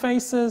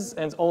interfaces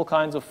and all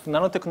kinds of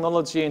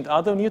nanotechnology and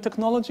other new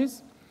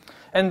technologies.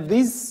 And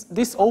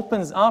this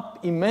opens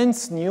up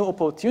immense new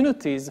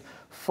opportunities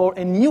for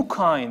a new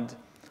kind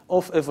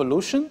of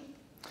evolution.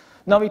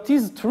 Now, it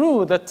is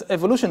true that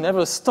evolution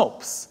never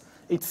stops.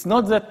 It's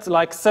not that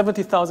like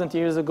 70,000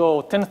 years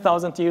ago,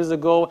 10,000 years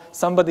ago,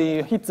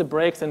 somebody hit the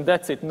brakes and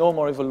that's it, no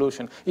more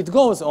evolution. It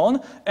goes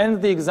on,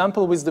 and the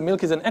example with the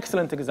milk is an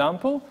excellent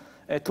example.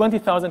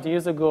 20,000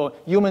 years ago,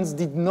 humans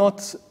did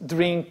not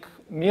drink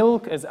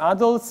milk as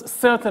adults,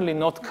 certainly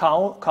not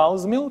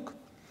cow's milk.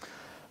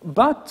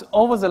 But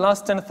over the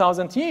last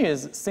 10,000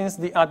 years, since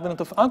the advent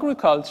of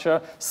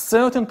agriculture,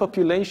 certain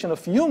population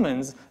of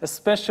humans,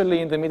 especially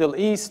in the Middle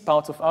East,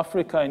 parts of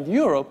Africa and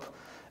Europe,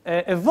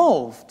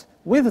 evolved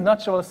with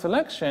natural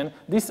selection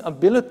this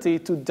ability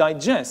to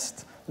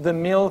digest the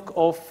milk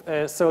of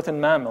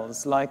certain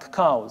mammals, like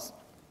cows.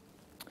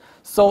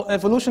 So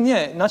evolution,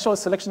 yeah, natural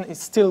selection is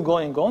still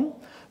going on,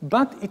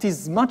 but it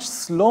is much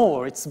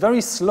slower. It's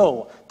very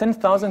slow.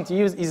 10,000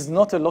 years is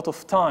not a lot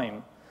of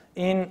time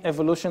in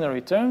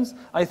evolutionary terms.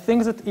 I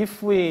think that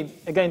if we,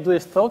 again, do a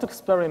thought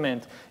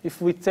experiment,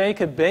 if we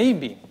take a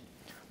baby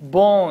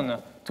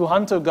born to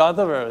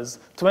hunter-gatherers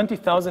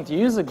 20,000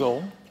 years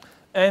ago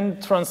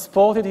and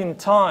transport it in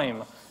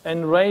time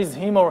and raise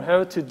him or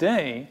her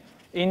today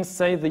in,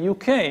 say, the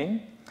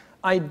UK,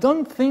 I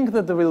don't think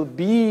that there will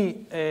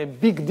be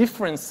big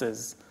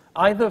differences,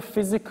 either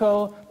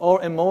physical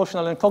or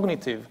emotional and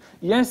cognitive.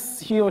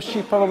 Yes, he or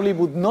she probably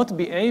would not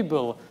be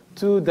able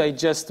to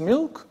digest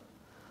milk,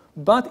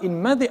 but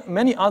in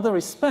many other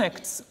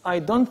respects, I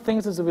don't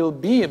think that there will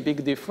be a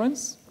big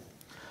difference.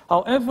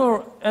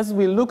 However, as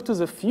we look to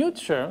the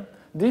future,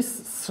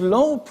 this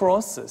slow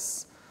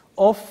process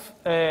of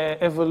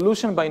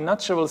evolution by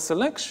natural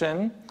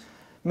selection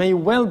may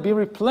well be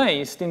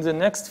replaced in the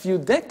next few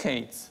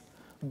decades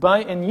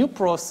by a new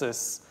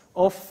process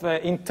of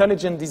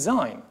intelligent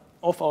design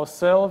of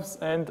ourselves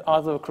and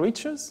other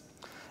creatures.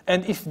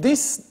 And if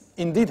this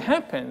indeed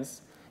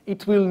happens,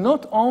 it will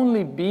not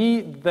only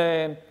be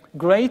the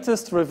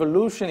greatest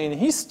revolution in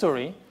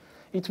history,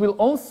 it will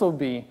also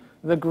be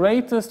the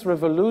greatest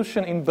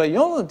revolution in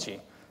biology.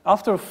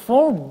 After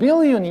 4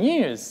 billion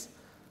years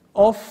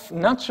of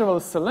natural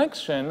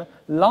selection,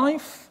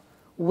 life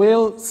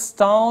will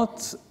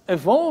start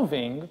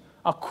evolving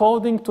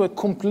according to a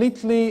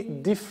completely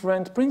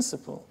different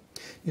principle.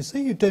 You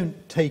say you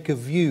don't take a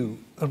view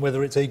on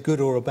whether it's a good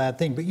or a bad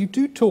thing, but you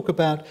do talk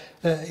about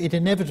it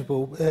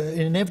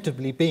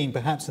inevitably being,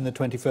 perhaps in the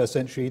 21st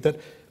century, that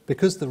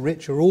because the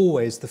rich are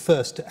always the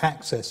first to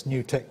access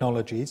new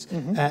technologies,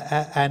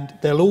 and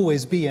there'll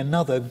always be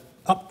another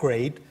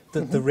upgrade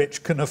that the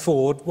rich can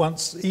afford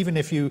once, even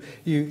if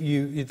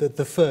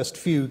the first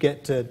few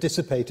get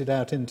dissipated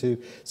out into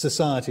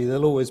society,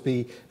 there'll always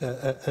be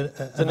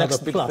another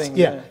plus.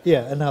 Thing,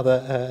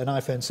 another an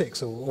iPhone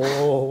 6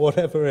 or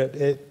whatever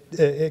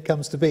it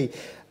comes to be.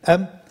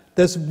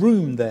 There's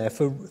room there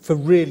for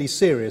really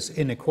serious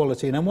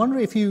inequality, and I'm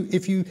wondering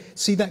if you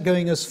see that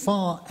going as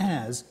far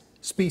as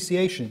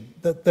speciation,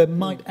 that there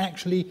might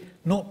actually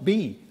not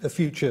be a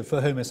future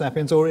for Homo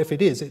sapiens, or if it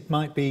is, it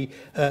might be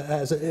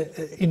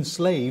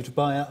enslaved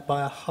by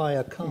a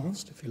higher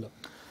caste, if you like.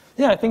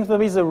 Yeah, I think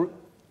there is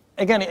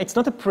again, it's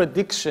not a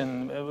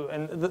prediction,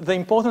 and the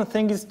important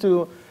thing is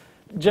to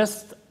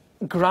just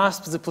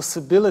grasp the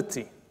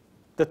possibility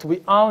that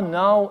we are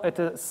now at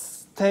a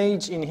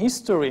stage in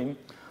history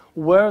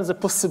where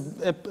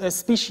the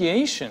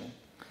speciation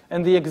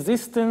and the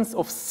existence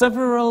of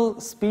several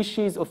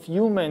species of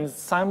humans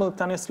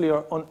simultaneously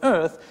on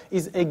Earth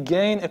is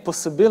again a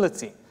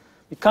possibility.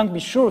 We can't be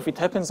sure if it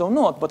happens or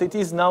not, but it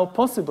is now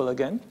possible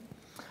again.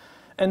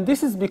 And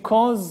this is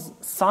because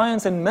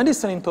science and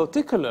medicine in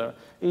particular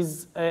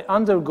is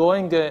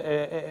undergoing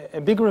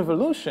a big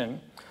revolution.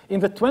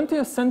 In the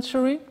 20th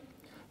century,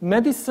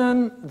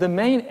 medicine, the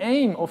main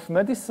aim of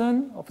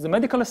medicine, of the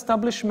medical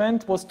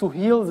establishment, was to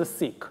heal the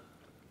sick.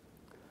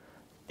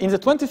 In the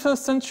 21st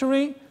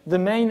century, the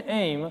main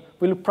aim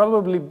will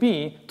probably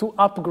be to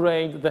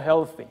upgrade the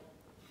healthy.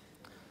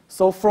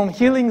 So from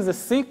healing the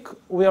sick,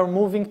 we are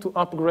moving to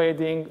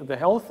upgrading the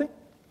healthy.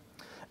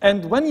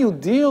 And when you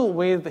deal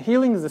with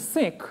healing the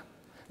sick,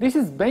 this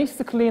is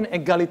basically an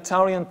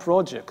egalitarian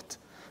project,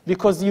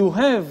 because you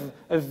have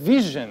a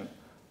vision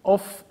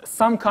of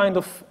some kind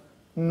of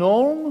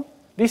norm.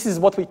 This is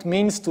what it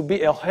means to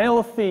be a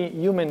healthy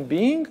human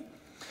being.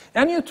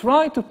 And you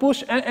try to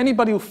push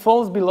anybody who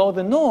falls below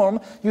the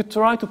norm, you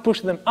try to push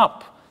them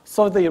up.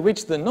 So they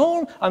reach the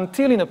norm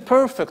until in a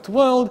perfect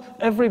world,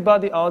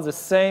 everybody are the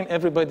same,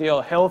 everybody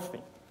are healthy.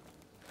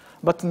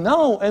 But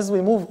now, as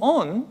we move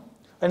on,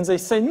 and they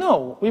say,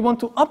 no, we want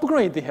to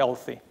upgrade the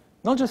healthy,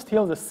 not just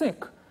heal the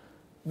sick.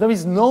 There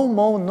is no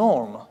more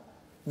norm.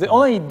 The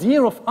whole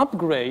idea of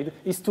upgrade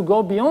is to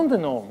go beyond the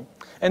norm.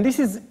 And this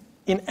is,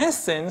 in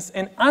essence,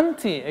 an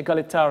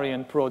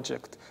anti-egalitarian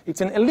project. It's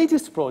an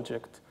elitist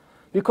project.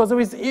 Because there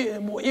is,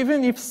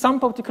 even if some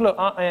particular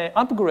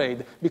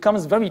upgrade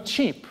becomes very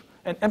cheap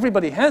and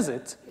everybody has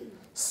it,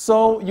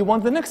 so you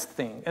want the next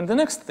thing and the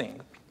next thing.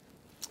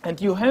 And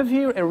you have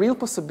here a real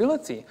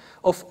possibility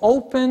of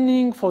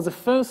opening, for the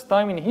first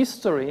time in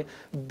history,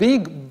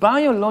 big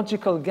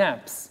biological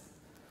gaps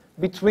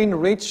between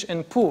rich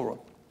and poor.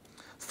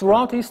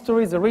 Throughout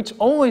history, the rich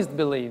always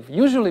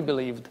usually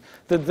believed,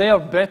 that they are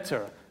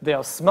better. They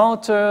are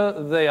smarter,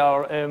 they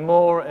are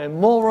more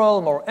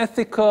moral, more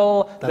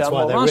ethical, they are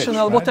more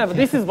rational, rich, right? Whatever.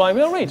 This is why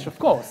we are rich, of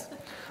course.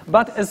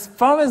 But as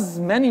far as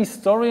many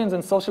historians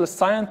and social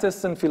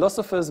scientists and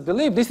philosophers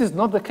believe, this is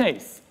not the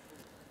case.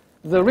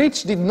 The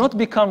rich did not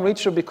become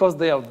richer because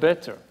they are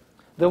better.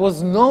 There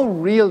was no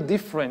real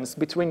difference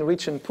between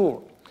rich and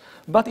poor.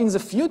 But in the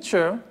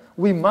future,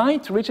 we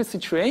might reach a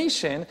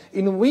situation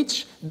in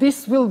which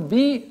this will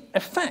be a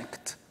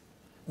fact,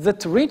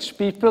 that rich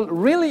people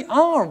really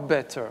are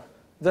better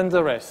than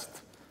the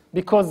rest,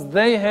 because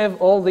they have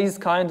all these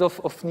kind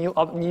of new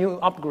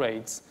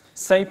upgrades,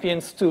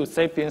 Sapiens 2,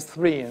 Sapiens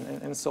 3,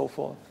 and so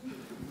forth.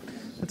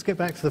 Let's get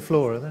back to the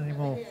floor. Are there any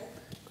more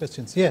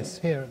questions? Yes,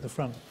 here at the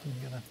front.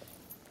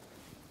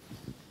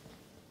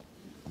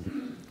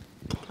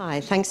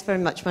 Hi, thanks very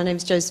much. My name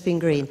is Josephine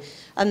Green.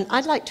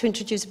 I'd like to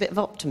introduce a bit of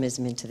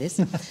optimism into this.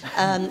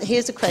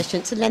 Here's a question.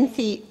 It's a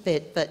lengthy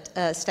bit, but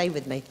stay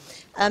with me.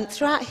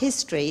 Throughout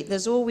history,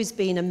 there's always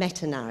been a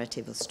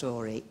meta-narrative of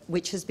story,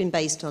 which has been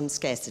based on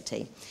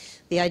scarcity.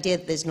 The idea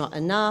that there's not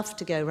enough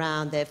to go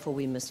around, therefore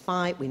we must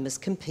fight, we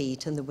must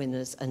compete, and the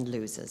winners and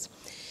losers.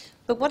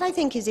 But what I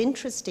think is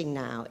interesting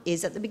now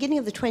is at the beginning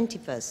of the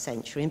 21st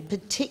century, and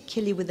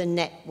particularly with a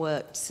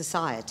networked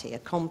society, a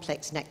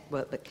complex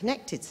network but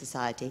connected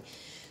society,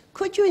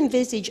 could you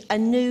envisage a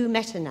new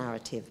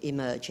meta-narrative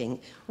emerging,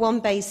 one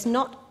based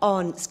not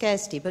on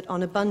scarcity but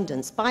on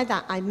abundance? By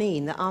that I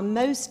mean that our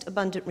most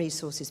abundant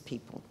resource is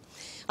people.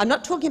 I'm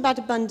not talking about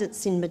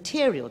abundance in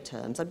material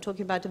terms, I'm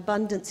talking about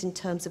abundance in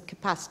terms of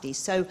capacity.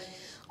 So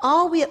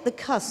are we at the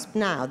cusp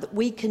now that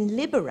we can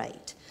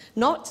liberate,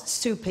 not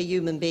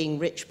superhuman being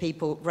rich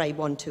people, Ray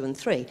 1, 2 and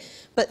 3,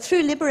 but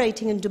through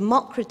liberating and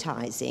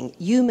democratizing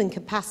human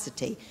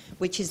capacity,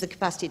 which is the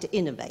capacity to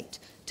innovate,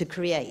 to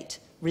create,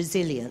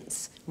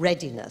 resilience,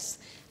 readiness,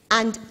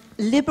 and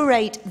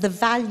liberate the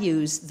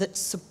values that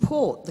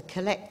support the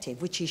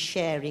collective, which is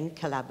sharing,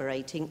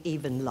 collaborating,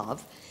 even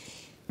love.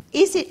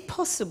 Is it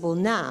possible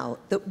now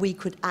that we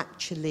could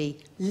actually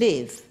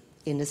live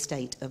in a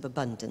state of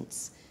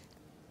abundance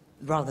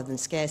rather than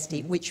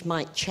scarcity, which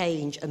might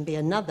change and be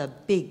another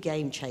big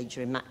game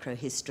changer in macro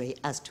history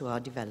as to our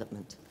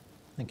development?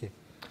 Thank you.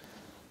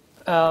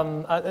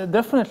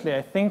 Definitely,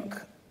 I think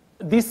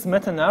this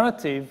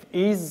meta-narrative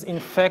is, in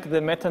fact, the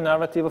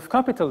meta-narrative of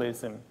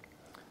capitalism.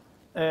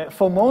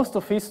 For most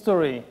of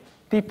history,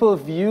 people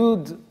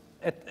viewed,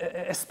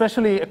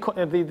 especially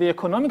the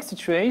economic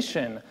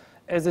situation,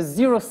 as a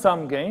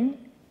zero-sum game.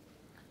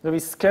 There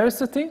is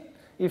scarcity.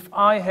 If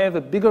I have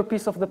a bigger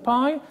piece of the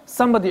pie,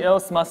 somebody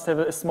else must have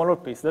a smaller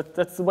piece.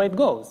 That's the way it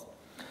goes.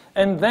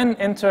 And then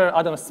enter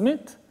Adam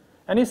Smith,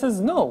 and he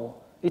says, no,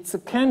 it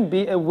can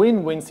be a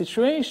win-win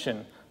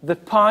situation. The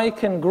pie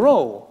can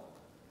grow.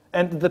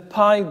 And the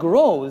pie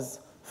grows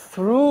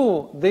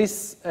through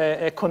these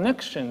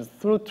connections,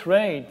 through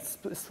trade,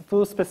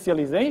 through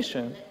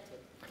specialization,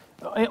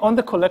 on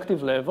the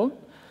collective level,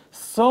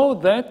 so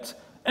that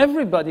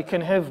everybody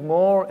can have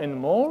more and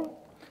more.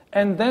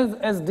 And then,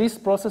 as this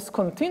process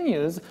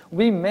continues,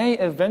 we may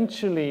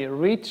eventually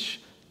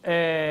reach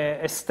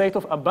a state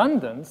of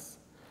abundance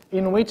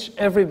in which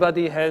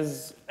everybody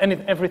has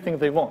everything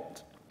they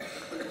want.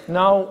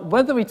 Now,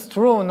 whether it's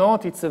true or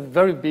not, it's a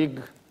very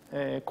big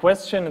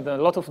question and a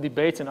lot of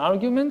debates and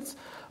arguments,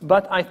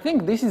 but I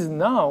think this is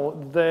now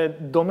the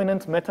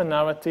dominant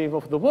meta-narrative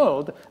of the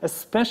world,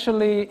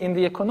 especially in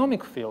the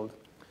economic field.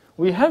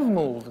 We have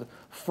moved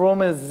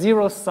from a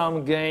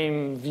zero-sum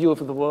game view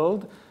of the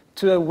world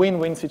to a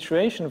win-win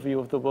situation view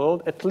of the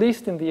world, at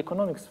least in the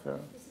economic sphere.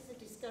 This is a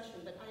discussion,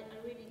 but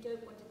I really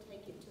don't want to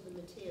take it to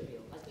the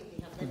material. I think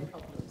we have many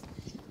problems.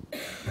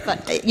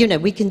 But, you know,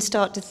 we can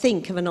start to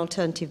think of an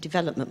alternative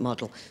development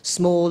model,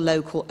 small,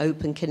 local,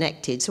 open,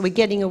 connected. So we're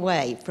getting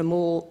away from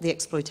all the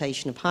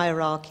exploitation of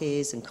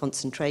hierarchies and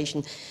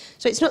concentration.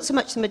 So it's not so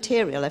much the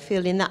material, I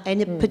feel, in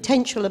a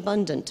potential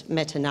abundant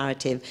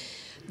meta-narrative.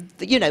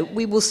 You know,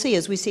 we will see,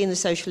 as we see in the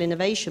social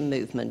innovation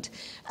movement,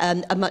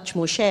 a much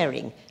more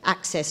sharing,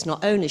 access,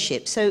 not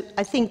ownership. So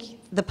I think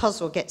the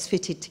puzzle gets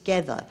fitted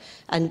together,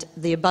 and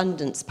the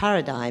abundance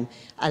paradigm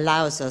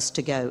allows us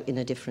to go in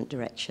a different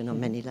direction on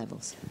many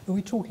levels. Are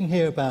we talking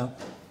here about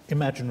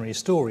imaginary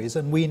stories,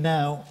 and we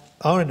now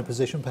are in a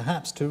position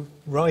perhaps to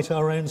write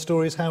our own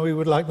stories how we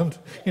would like them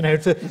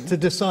to, to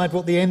decide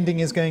what the ending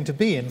is going to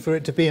be, and for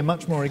it to be a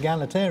much more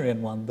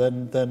egalitarian one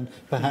than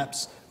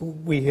perhaps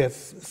we have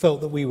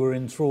felt that we were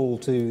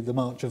enthralled to the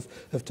march of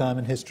time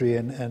and history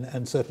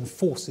and certain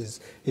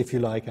forces, if you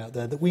like, out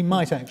there, that we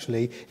might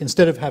actually,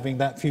 instead of having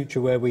that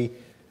future where we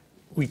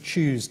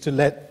choose to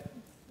let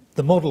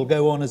the model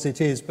go on as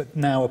it is, but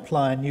now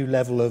apply a new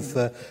level of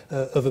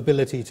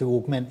ability to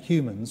augment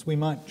humans, we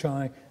might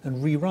try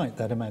and rewrite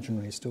that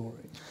imaginary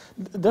story.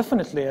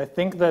 Definitely. I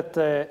think that...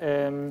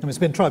 it's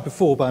been tried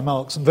before by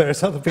Marx and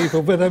various other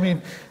people, but I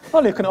mean...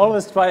 Well, you can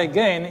always try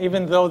again,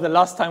 even though the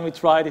last time we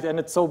tried it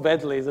ended so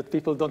badly that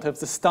people don't have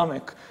the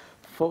stomach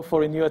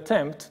for a new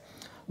attempt.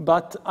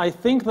 But I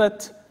think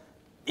that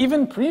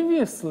even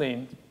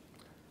previously,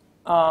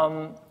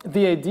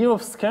 the idea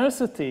of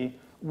scarcity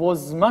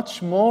was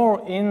much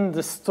more in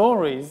the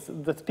stories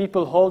that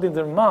people hold in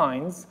their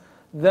minds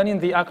than in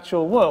the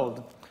actual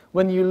world.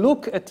 When you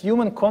look at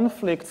human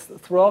conflicts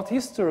throughout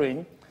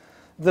history,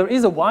 there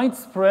is a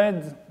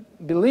widespread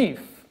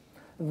belief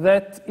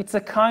that it's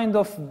a kind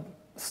of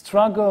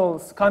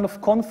struggle, kind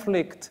of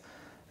conflict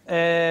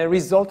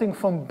resulting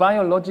from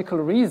biological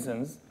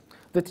reasons,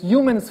 that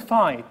humans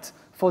fight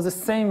for the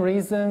same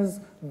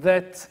reasons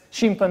that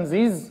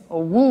chimpanzees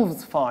or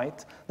wolves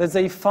fight, that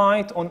they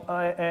fight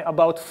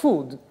about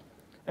food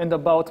and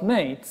about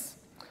mates.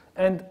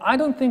 And I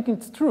don't think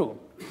it's true.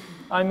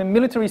 I'm a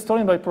military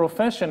historian by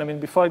profession,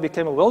 before I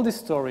became a world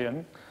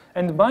historian,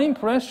 and my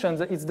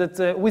impression is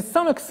that, with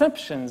some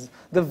exceptions,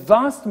 the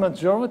vast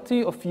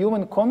majority of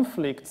human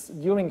conflicts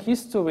during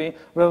history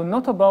were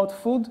not about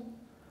food,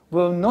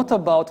 were not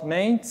about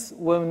mates,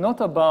 were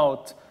not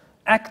about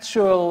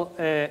actual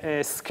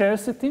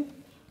scarcity.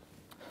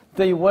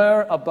 They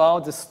were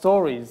about the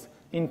stories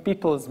in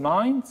people's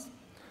minds.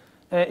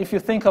 If you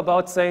think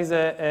about, say,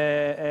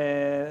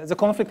 the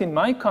conflict in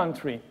my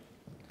country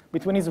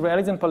between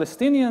Israelis and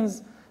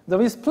Palestinians,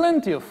 there is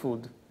plenty of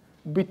food.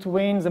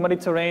 Between the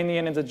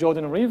Mediterranean and the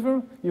Jordan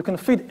River, you can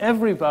feed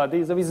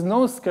everybody. There is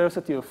no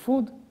scarcity of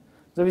food.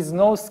 There is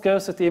no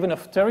scarcity even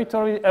of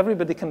territory.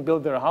 Everybody can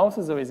build their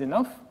houses. There is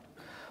enough.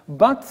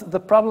 But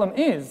the problem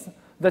is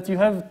that you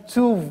have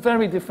two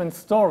very different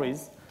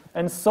stories.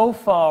 And so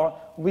far,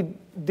 we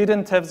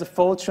didn't have the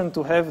fortune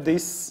to have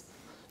this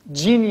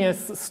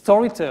genius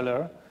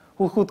storyteller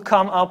who could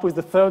come up with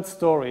the third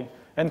story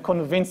and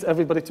convince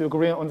everybody to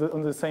agree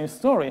on the same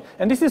story.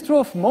 And this is true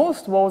of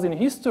most wars in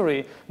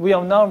history. We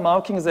are now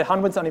marking the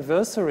 100th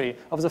anniversary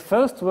of the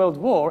First World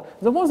War.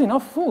 There was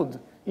enough food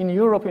in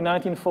Europe in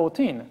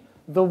 1914.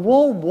 The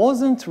war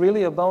wasn't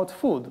really about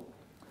food.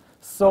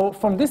 So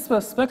from this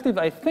perspective,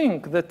 I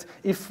think that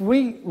if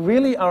we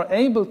really are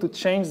able to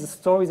change the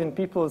stories in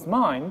people's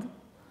mind,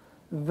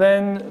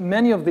 then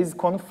many of these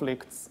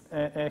conflicts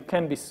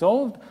can be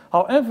solved.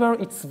 However,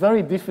 it's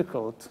very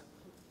difficult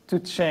to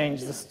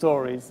change the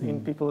stories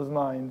in people's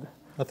mind.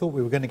 I thought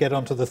we were going to get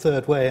onto the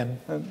third way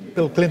and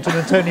Bill Clinton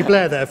and Tony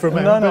Blair there for a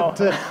moment.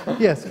 No.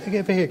 But, yes,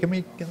 over here. Can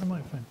we get the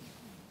microphone?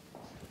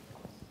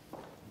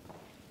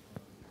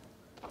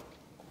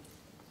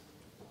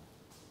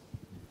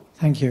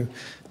 Thank you.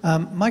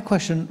 My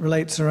question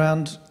relates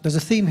around, there's a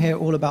theme here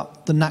all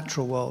about the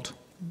natural world,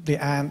 the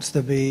ants,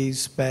 the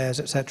bees, bears,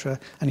 etc.,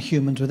 and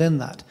humans within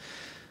that.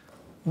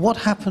 What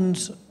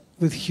happens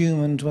with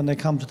humans when they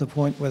come to the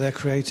point where they're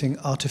creating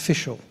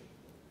artificial?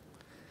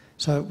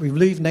 So we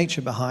leave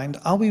nature behind.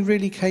 Are we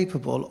really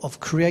capable of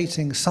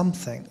creating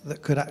something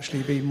that could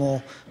actually be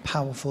more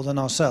powerful than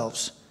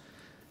ourselves?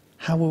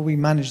 How will we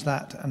manage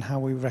that, and how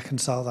will we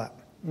reconcile that?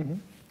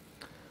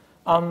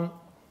 Mm-hmm.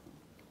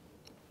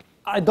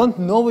 I don't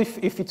know if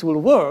it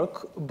will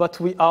work, but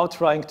we are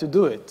trying to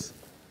do it.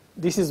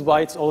 This is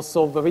why it's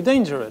also very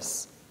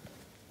dangerous.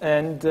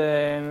 And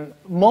there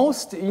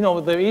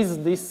is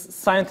this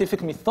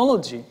scientific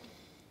mythology.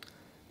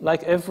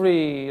 Like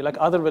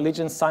other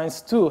religions,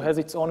 science too has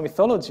its own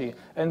mythology.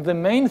 And the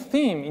main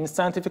theme in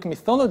scientific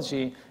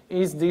mythology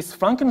is this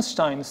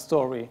Frankenstein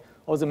story,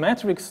 or the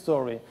Matrix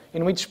story,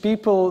 in which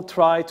people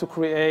try to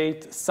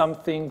create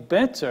something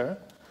better,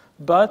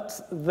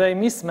 but they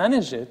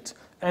mismanage it,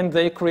 and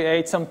they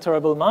create some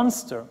terrible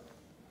monster.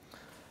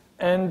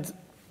 And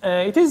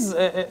it is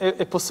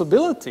a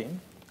possibility,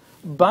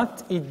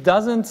 but it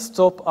doesn't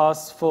stop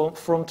us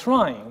from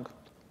trying.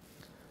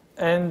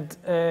 And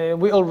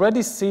we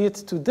already see it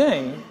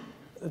today,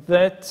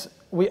 that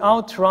we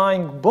are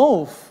trying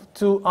both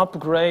to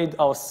upgrade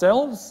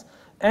ourselves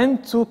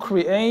and to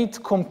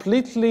create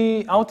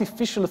completely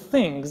artificial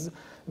things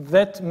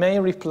that may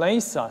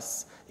replace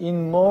us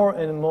in more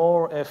and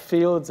more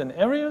fields and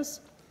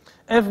areas.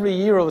 Every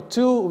year or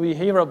two, we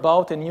hear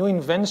about a new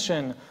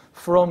invention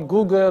from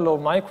Google or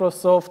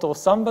Microsoft or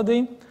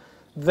somebody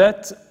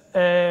that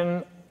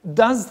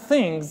does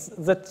things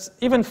that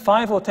even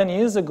 5 or 10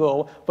 years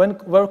ago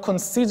were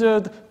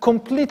considered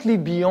completely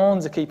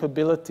beyond the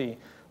capability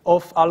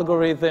of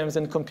algorithms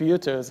and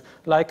computers.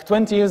 Like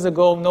 20 years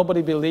ago,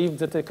 nobody believed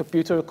that a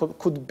computer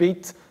could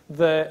beat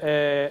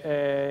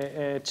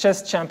the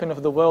chess champion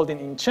of the world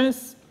in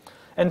chess.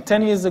 And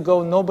 10 years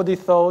ago, nobody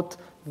thought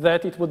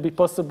that it would be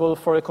possible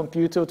for a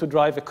computer to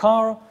drive a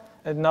car.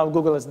 And now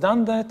Google has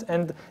done that.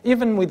 And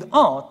even with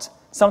art,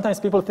 sometimes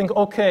people think,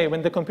 okay,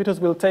 when the computers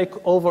will take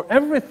over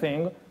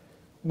everything,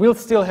 we'll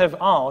still have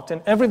art,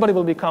 and everybody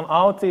will become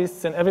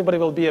artists, and everybody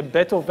will be a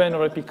Beethoven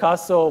or a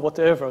Picasso or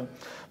whatever.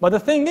 But the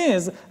thing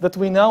is that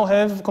we now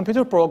have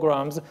computer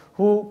programs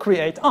who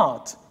create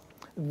art.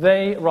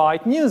 They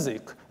write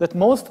music that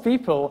most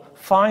people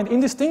find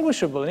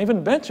indistinguishable and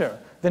even better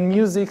than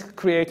music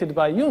created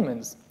by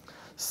humans.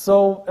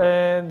 So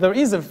there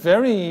is a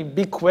very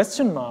big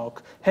question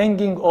mark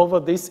hanging over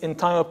this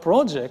entire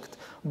project,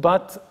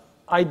 but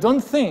I don't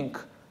think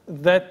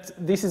that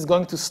this is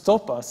going to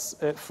stop us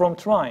from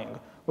trying.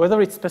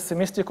 Whether it's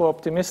pessimistic or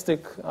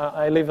optimistic,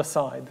 I leave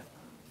aside.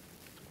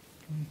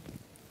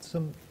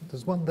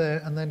 There's one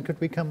there, and then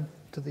could we come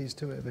to these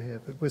two over here?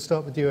 But we'll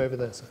start with you over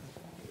there, sir.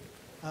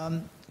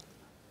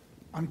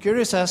 I'm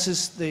curious as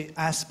is the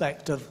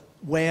aspect of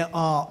where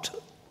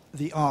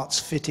the arts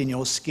fit in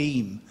your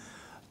scheme.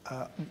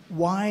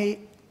 Why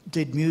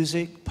did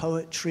music,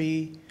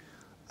 poetry,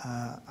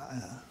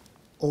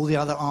 all the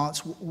other arts,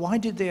 why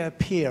did they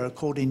appear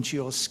according to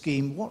your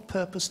scheme? What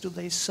purpose do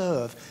they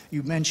serve?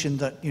 You mentioned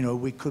that, you know,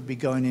 we could be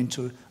going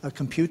into a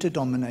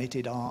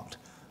computer-dominated art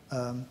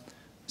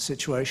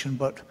situation,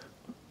 but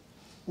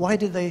why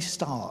did they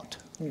start?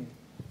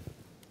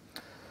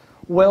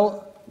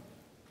 Well,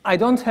 I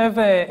don't have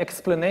an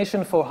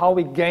explanation for how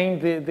we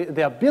gained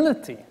the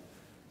ability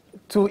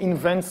to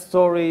invent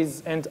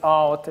stories and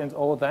art and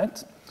all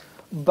that,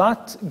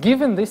 but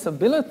given this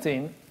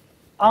ability,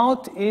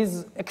 art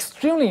is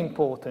extremely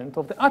important,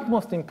 of the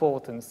utmost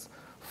importance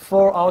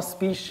for our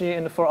species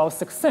and for our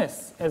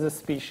success as a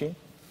species,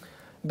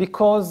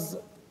 because,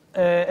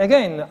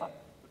 again,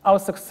 our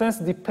success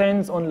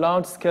depends on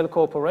large-scale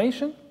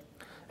cooperation,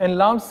 and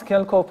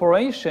large-scale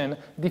cooperation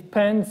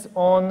depends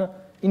on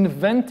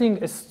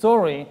inventing a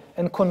story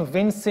and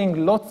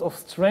convincing lots of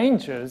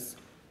strangers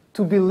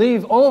to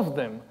believe, all of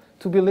them,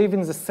 to believe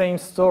in the same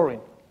story.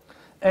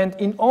 And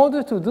in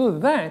order to do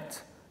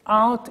that,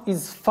 art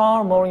is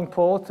far more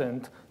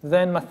important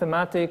than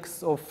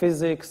mathematics or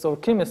physics or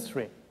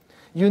chemistry.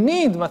 You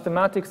need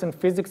mathematics and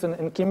physics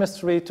and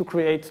chemistry to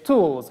create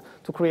tools,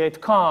 to create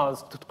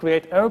cars, to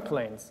create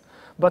airplanes.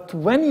 But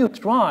when you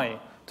try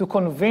to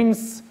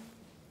convince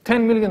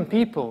 10 million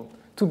people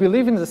to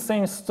believe in the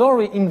same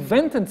story,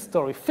 invented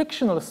story,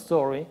 fictional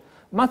story,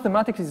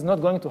 mathematics is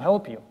not going to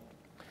help you.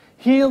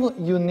 Here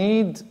you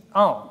need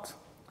art.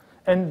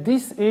 And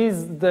this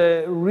is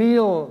the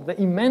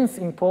immense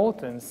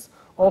importance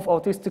of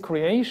artistic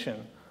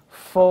creation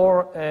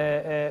for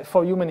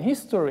human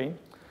history.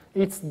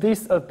 It's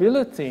this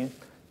ability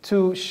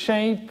to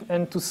shape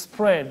and to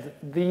spread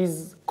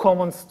these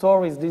common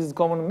stories, these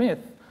common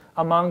myths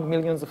among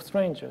millions of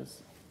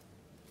strangers.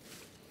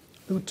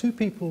 There were two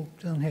people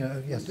down here.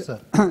 Oh, yes, sir.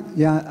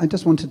 Yeah, I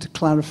just wanted to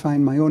clarify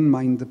in my own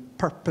mind the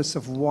purpose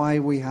of why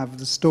we have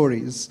the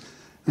stories.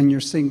 And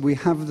you're saying we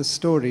have the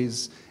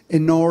stories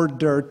in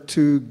order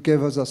to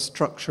give us a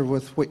structure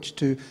with which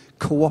to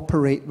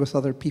cooperate with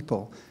other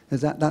people.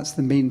 That's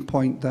the main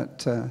point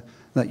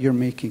that you're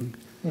making.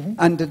 Mm-hmm.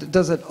 And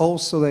does it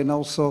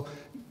also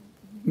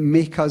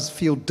make us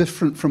feel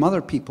different from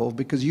other people,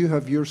 because you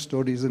have your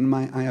stories and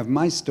I have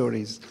my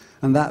stories,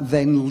 and that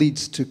then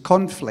leads to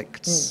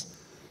conflicts.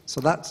 So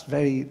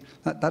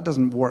that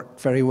doesn't work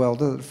very well,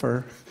 does it,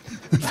 for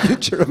the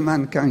future of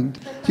mankind,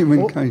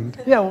 humankind?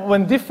 Well, yeah,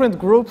 when different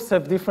groups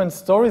have different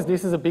stories,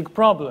 this is a big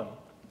problem.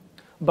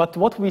 But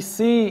what we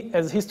see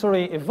as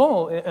history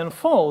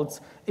unfolds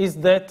is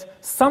that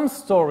some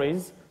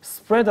stories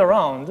spread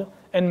around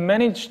and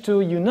manage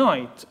to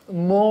unite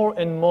more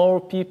and more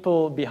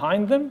people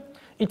behind them.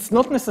 It's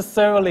not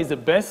necessarily the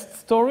best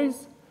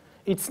stories.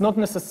 It's not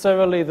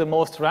necessarily the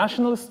most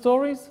rational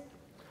stories.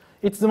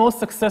 It's the most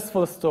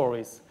successful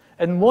stories.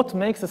 And what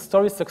makes a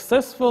story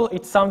successful,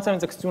 it's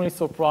sometimes extremely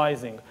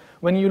surprising.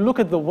 When you look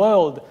at the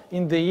world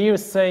in the year,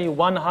 say,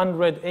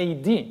 100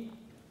 AD,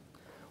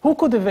 who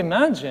could have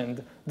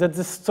imagined that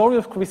the story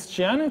of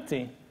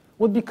Christianity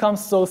would become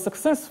so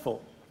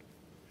successful?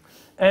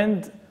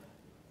 And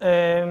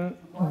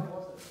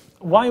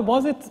why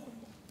was it?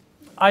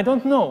 I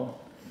don't know.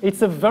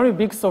 It's a very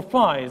big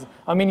surprise.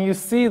 I mean, you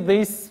see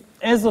this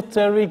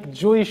esoteric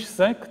Jewish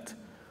sect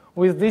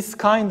with this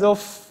kind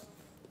of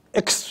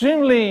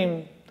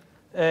extremely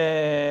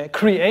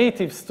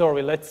creative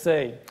story, let's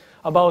say,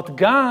 about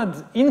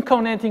God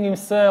incarnating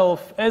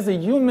himself as a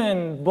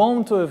human,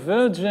 born to a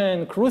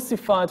virgin,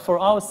 crucified for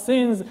our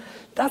sins.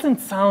 Doesn't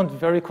sound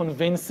very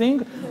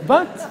convincing,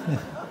 but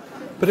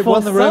it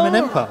won the Roman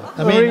Empire.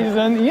 I mean,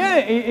 reason, yeah,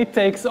 it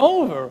takes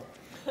over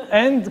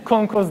and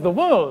conquers the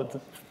world.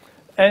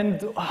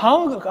 And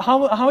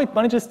how it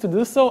manages to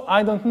do so,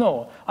 I don't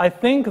know. I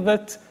think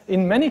that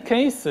in many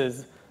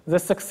cases, the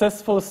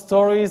successful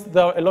stories,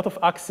 there are a lot of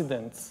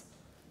accidents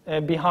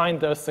behind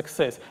their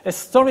success. A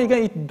story,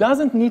 again, it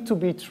doesn't need to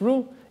be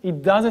true.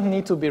 It doesn't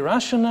need to be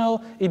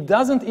rational. It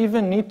doesn't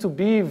even need to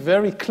be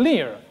very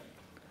clear.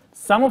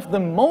 Some of the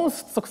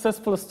most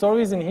successful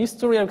stories in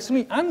history are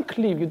actually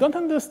unclear. You don't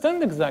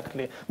understand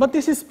exactly. But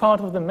this is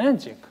part of the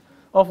magic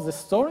of the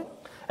story.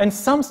 And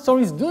some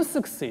stories do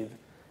succeed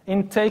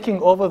in taking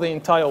over the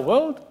entire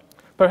world.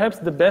 Perhaps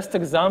the best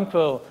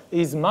example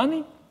is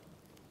money.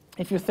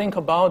 If you think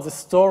about the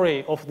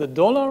story of the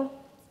dollar,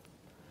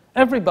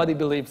 everybody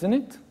believes in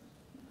it.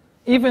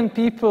 Even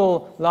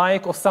people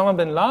like Osama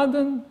bin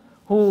Laden,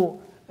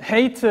 who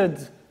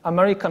hated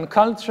American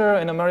culture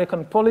and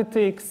American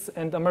politics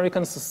and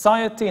American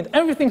society and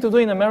everything to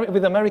do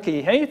with America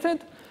he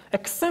hated,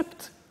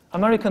 except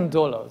American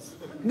dollars.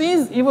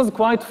 These he was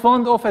quite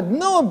fond of, had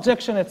no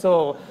objection at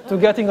all to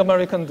getting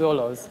American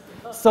dollars.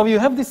 So you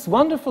have this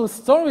wonderful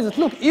story that,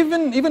 look,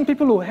 even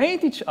people who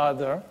hate each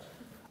other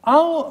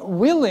are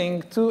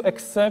willing to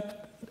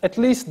accept at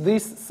least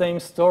this same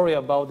story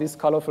about these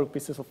colorful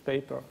pieces of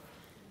paper.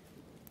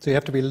 So you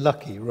have to be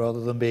lucky rather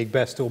than being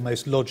best or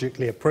most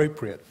logically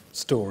appropriate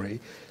story.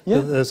 Yeah.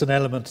 There's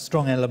a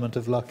strong element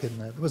of luck in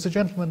there. There was a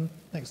gentleman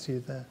next to you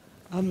there.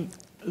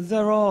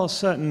 There are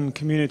certain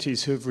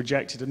communities who have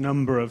rejected a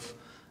number of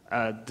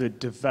the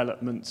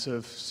developments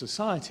of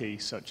society,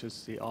 such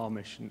as the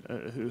Amish,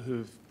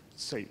 who've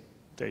say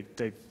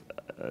they've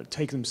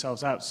taken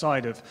themselves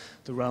outside of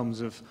the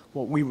realms of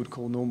what we would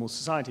call normal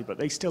society, but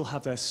they still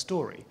have their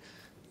story.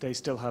 They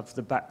still have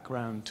the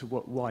background to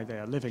why they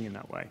are living in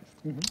that way.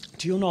 Mm-hmm.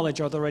 To your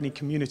knowledge, are there any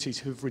communities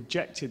who've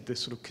rejected this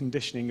sort of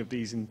conditioning of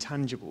these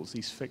intangibles,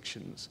 these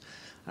fictions?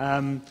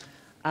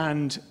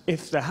 And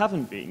if there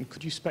haven't been,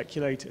 could you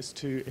speculate as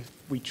to if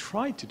we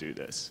tried to do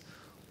this,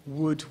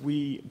 would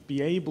we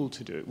be able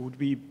to do it? Would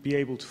we be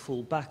able to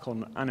fall back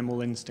on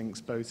animal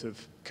instincts, both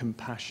of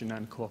compassion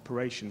and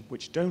cooperation,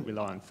 which don't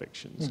rely on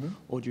fictions? Mm-hmm.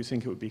 Or do you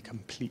think it would be a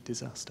complete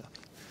disaster?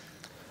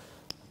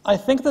 I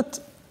think that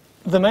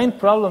the main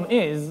problem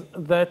is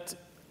that,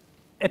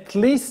 at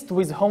least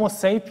with Homo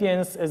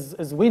sapiens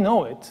as we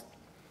know it,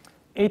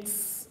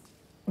 it's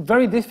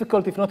very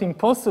difficult, if not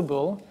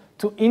impossible,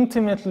 to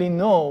intimately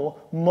know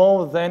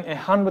more than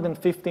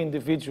 150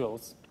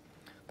 individuals.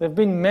 There have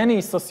been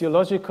many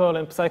sociological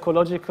and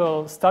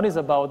psychological studies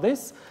about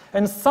this,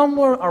 and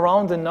somewhere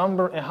around the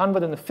number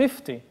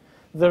 150,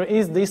 there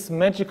is this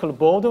magical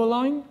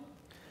borderline.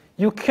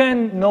 You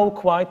can know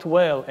quite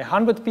well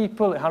 100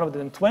 people,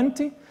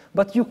 120,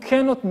 but you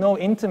cannot know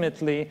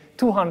intimately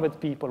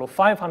 200 people or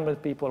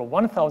 500 people or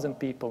 1,000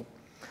 people.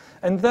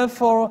 And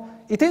therefore,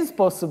 it is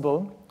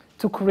possible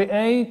to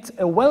create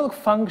a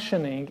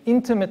well-functioning,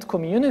 intimate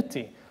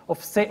community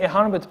of, say,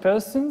 100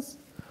 persons,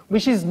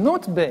 which is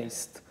not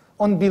based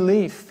on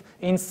belief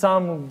in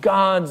some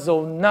gods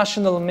or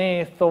national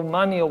myth or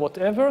money or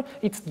whatever.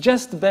 It's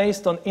just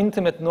based on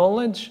intimate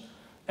knowledge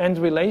and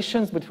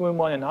relations between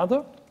one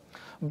another.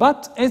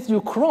 But as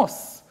you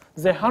cross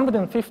the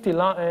 150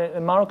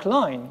 mark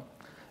line,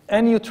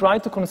 and you try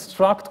to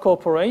construct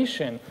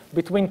cooperation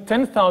between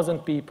 10,000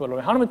 people or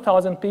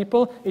 100,000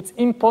 people, it's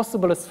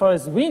impossible as far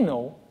as we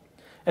know.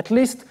 At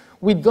least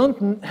we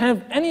don't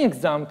have any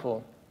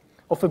example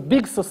of a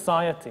big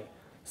society,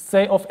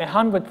 say of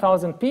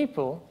 100,000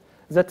 people,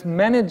 that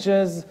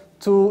manages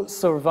to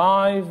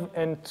survive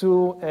and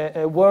to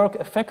work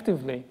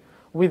effectively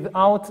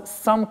without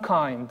some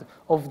kind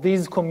of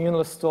these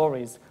communal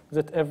stories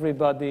that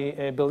everybody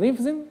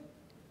believes in.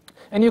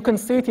 And you can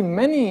see it in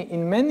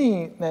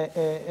many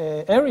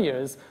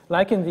areas,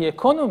 like in the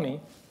economy.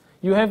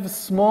 You have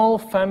small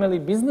family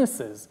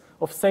businesses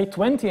of, say,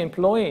 20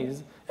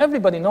 employees.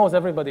 Everybody knows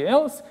everybody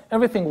else.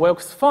 Everything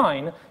works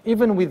fine,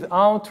 even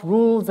without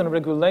rules and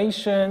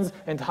regulations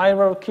and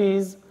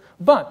hierarchies.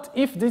 But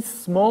if this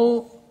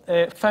small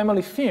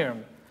family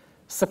firm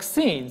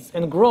succeeds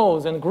and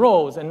grows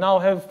and now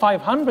have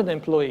 500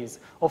 employees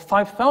or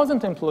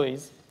 5,000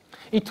 employees,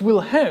 it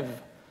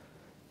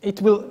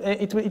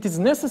is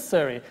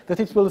necessary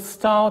that it will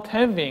start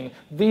having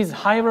these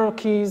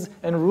hierarchies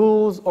and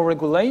rules or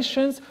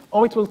regulations,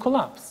 or it will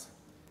collapse.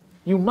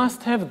 You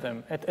must have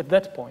them at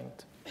that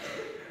point.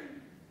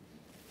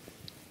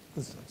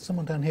 There's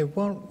someone down here.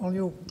 While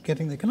you're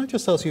getting there, can I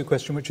just ask you a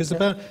question, which is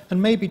about,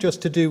 and maybe just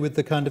to do with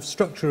the kind of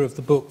structure of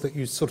the book that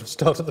you sort of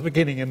start at the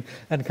beginning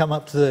and come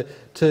up to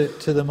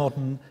the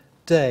modern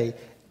day.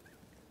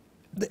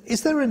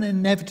 Is there an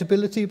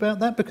inevitability about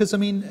that? Because, I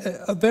mean,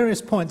 at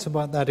various points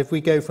about that, if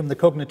we go from the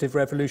cognitive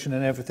revolution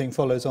and everything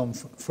follows on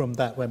from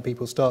that when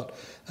people start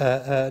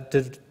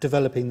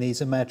developing these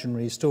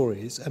imaginary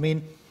stories, I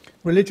mean,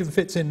 religion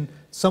fits in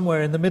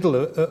somewhere in the middle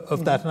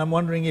of that, and I'm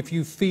wondering if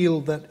you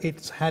feel that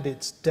it's had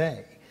its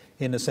day,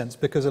 in a sense,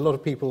 because a lot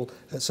of people,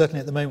 certainly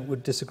at the moment,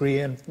 would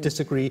disagree, and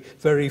disagree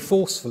very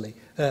forcefully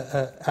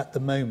at the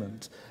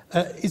moment.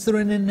 Is there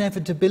an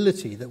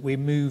inevitability that we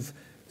move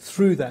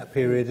through that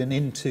period and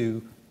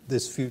into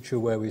this future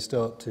where we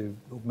start to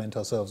augment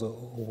ourselves or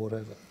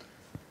whatever?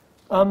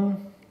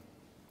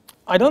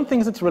 I don't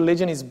think that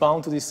religion is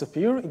bound to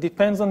disappear. It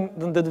depends on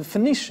the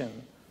definition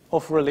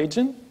of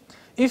religion.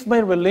 If by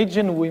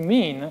religion we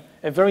mean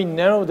a very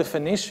narrow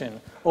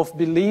definition of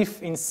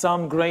belief in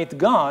some great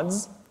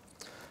gods,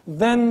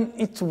 then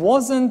it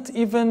wasn't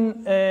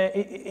even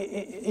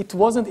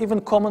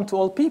common to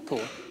all people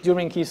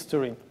during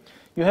history.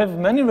 You have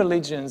many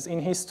religions in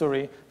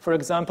history, for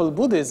example,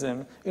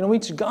 Buddhism, in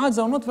which gods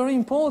are not very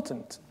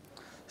important.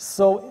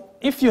 So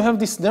if you have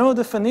this narrow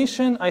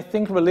definition, I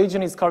think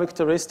religion is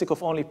characteristic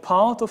of only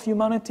part of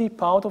humanity,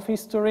 part of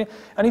history,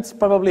 and it's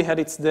probably had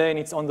its day and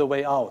it's on the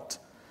way out.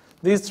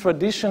 These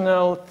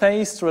traditional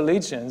theist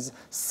religions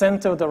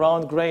centered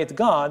around great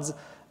gods,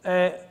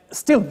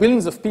 still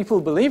billions of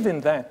people believe in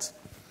that.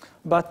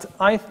 But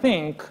I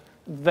think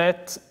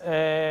that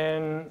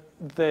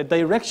the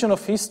direction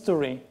of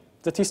history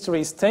that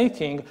history is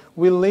taking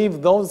will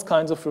leave those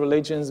kinds of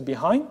religions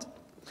behind.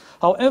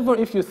 However,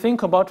 if you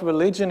think about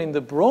religion in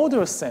the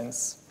broader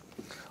sense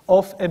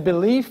of a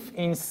belief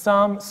in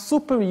some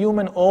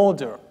superhuman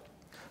order,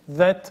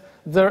 that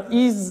there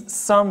is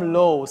some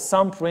law,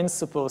 some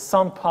principle,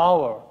 some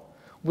power,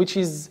 which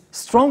is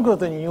stronger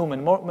than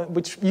human,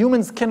 which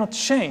humans cannot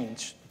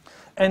change,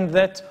 and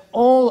that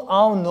all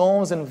our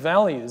norms and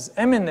values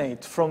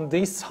emanate from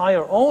this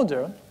higher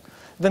order,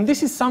 then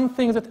this is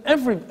something that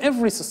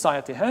every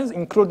society has,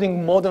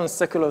 including modern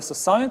secular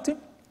society.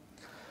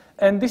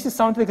 And this is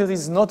something that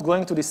is not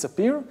going to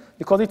disappear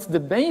because it's the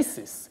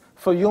basis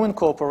for human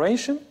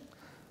cooperation.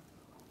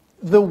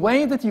 The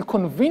way that you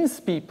convince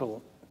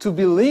people to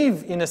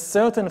believe in a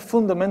certain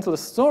fundamental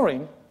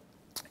story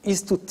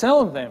is to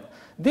tell them,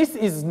 this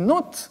is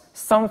not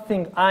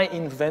something I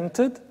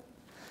invented.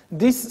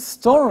 This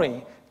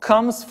story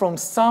comes from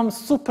some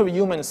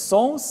superhuman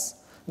source.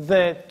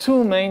 The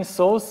two main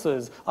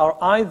sources are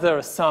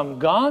either some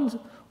god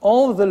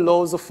or the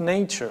laws of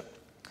nature.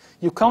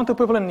 You come to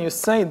people and you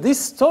say, this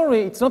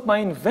story, it's not my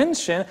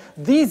invention,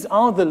 these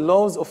are the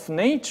laws of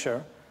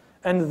nature,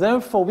 and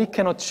therefore we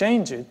cannot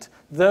change it,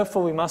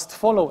 therefore we must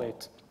follow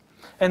it.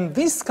 And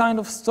this kind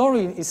of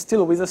story is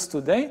still with us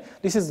today.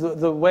 This is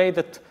the way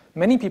that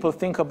many people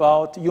think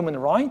about human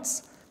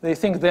rights. They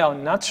think they are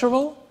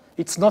natural.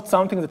 It's not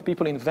something that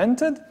people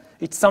invented.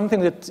 It's something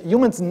that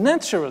humans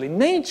naturally,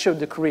 nature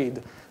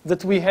decreed,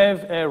 that we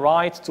have a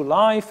right to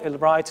life, a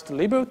right to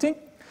liberty.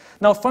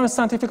 Now, from a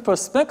scientific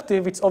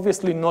perspective, it's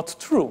obviously not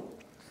true.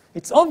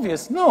 It's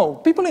obvious, no,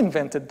 people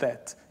invented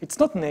that. It's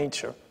not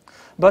nature.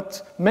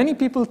 But many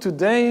people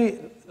today,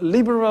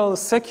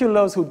 liberals,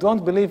 seculars who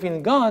don't believe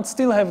in God,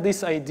 still have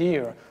this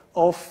idea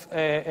of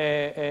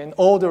an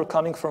order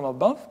coming from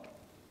above.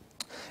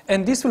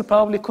 And this will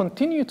probably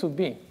continue to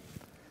be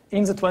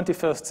in the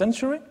 21st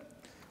century,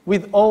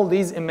 with all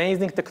these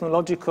amazing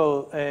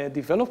technological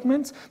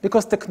developments,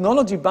 because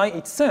technology by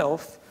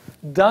itself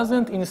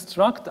doesn't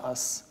instruct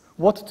us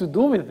what to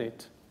do with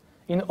it.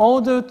 In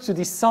order to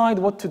decide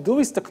what to do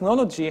with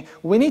technology,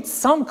 we need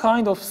some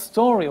kind of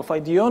story, of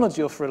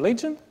ideology, of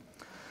religion.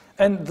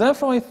 And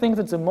therefore, I think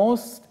that the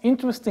most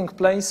interesting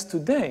place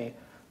today,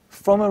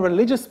 from a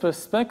religious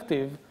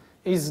perspective,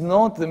 is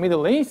not the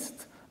Middle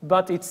East,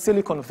 but it's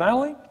Silicon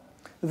Valley.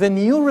 The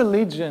new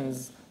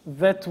religions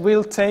that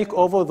will take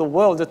over the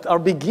world, that are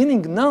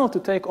beginning now to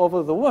take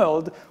over the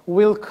world,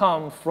 will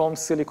come from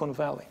Silicon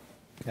Valley.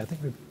 Yeah, I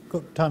think we've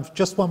got time for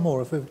just one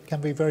more, if we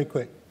can be very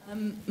quick.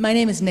 My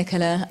name is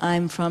Nicola.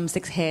 I'm from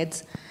Six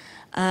Heads.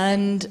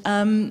 And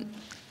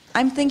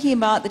I'm thinking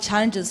about the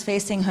challenges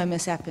facing Homo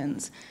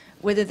sapiens,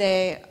 whether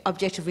they're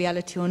objective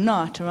reality or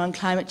not, around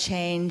climate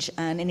change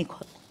and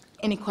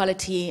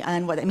inequality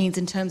and what that means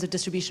in terms of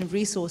distribution of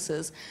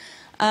resources.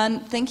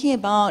 And thinking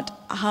about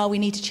how we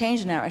need to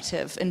change the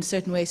narrative in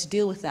certain ways to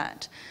deal with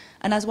that.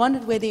 And I was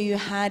wondering whether you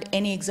had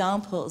any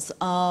examples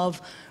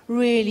of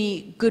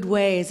really good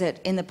ways that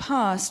in the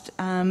past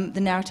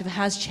the narrative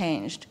has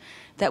changed,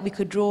 that we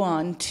could draw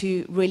on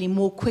to really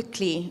more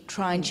quickly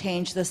try and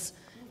change this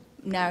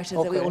narrative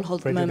that we all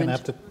hold at the moment. You're going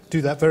to have to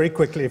do that very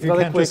quickly if you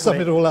can just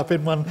sum it all up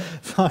in one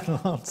final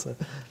answer.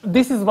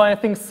 This is why I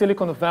think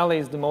Silicon Valley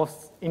is the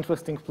most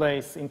interesting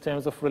place in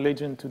terms of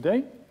religion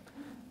today.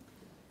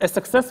 A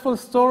successful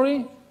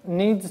story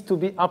needs to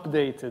be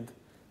updated.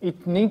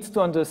 It needs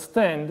to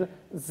understand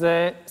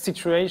the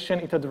situation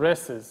it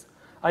addresses.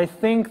 I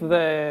think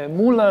the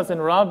mullahs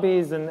and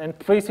rabbis and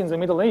priests in the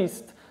Middle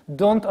East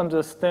don't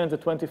understand the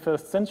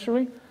 21st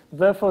century,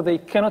 therefore they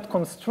cannot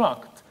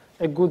construct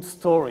a good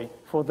story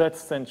for that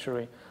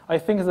century. I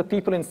think the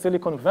people in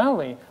Silicon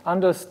Valley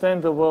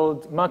understand the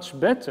world much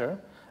better,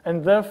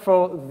 and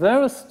therefore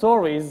their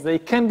stories, they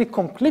can be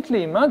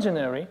completely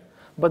imaginary,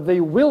 but they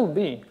will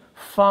be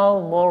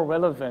far more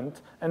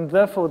relevant, and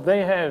therefore they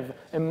have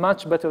a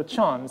much better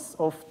chance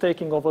of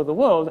taking over the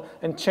world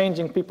and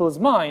changing people's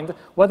mind.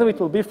 Whether it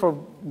will be for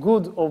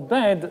good or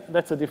bad,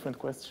 that's a different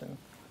question.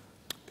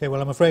 Okay,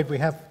 well, I'm afraid we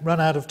have run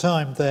out of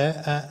time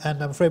there,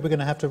 and I'm afraid we're going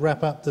to have to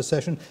wrap up the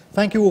session.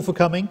 Thank you all for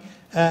coming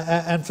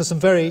and for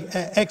some very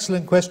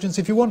excellent questions.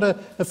 If you want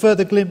a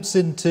further glimpse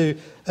into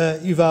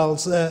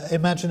Yuval's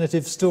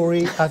imaginative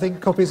story, I think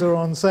copies are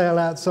on sale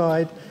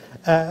outside.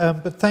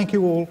 But thank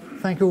you all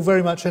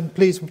very much, and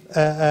please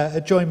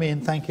join me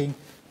in thanking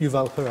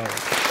Yuval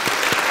Harari.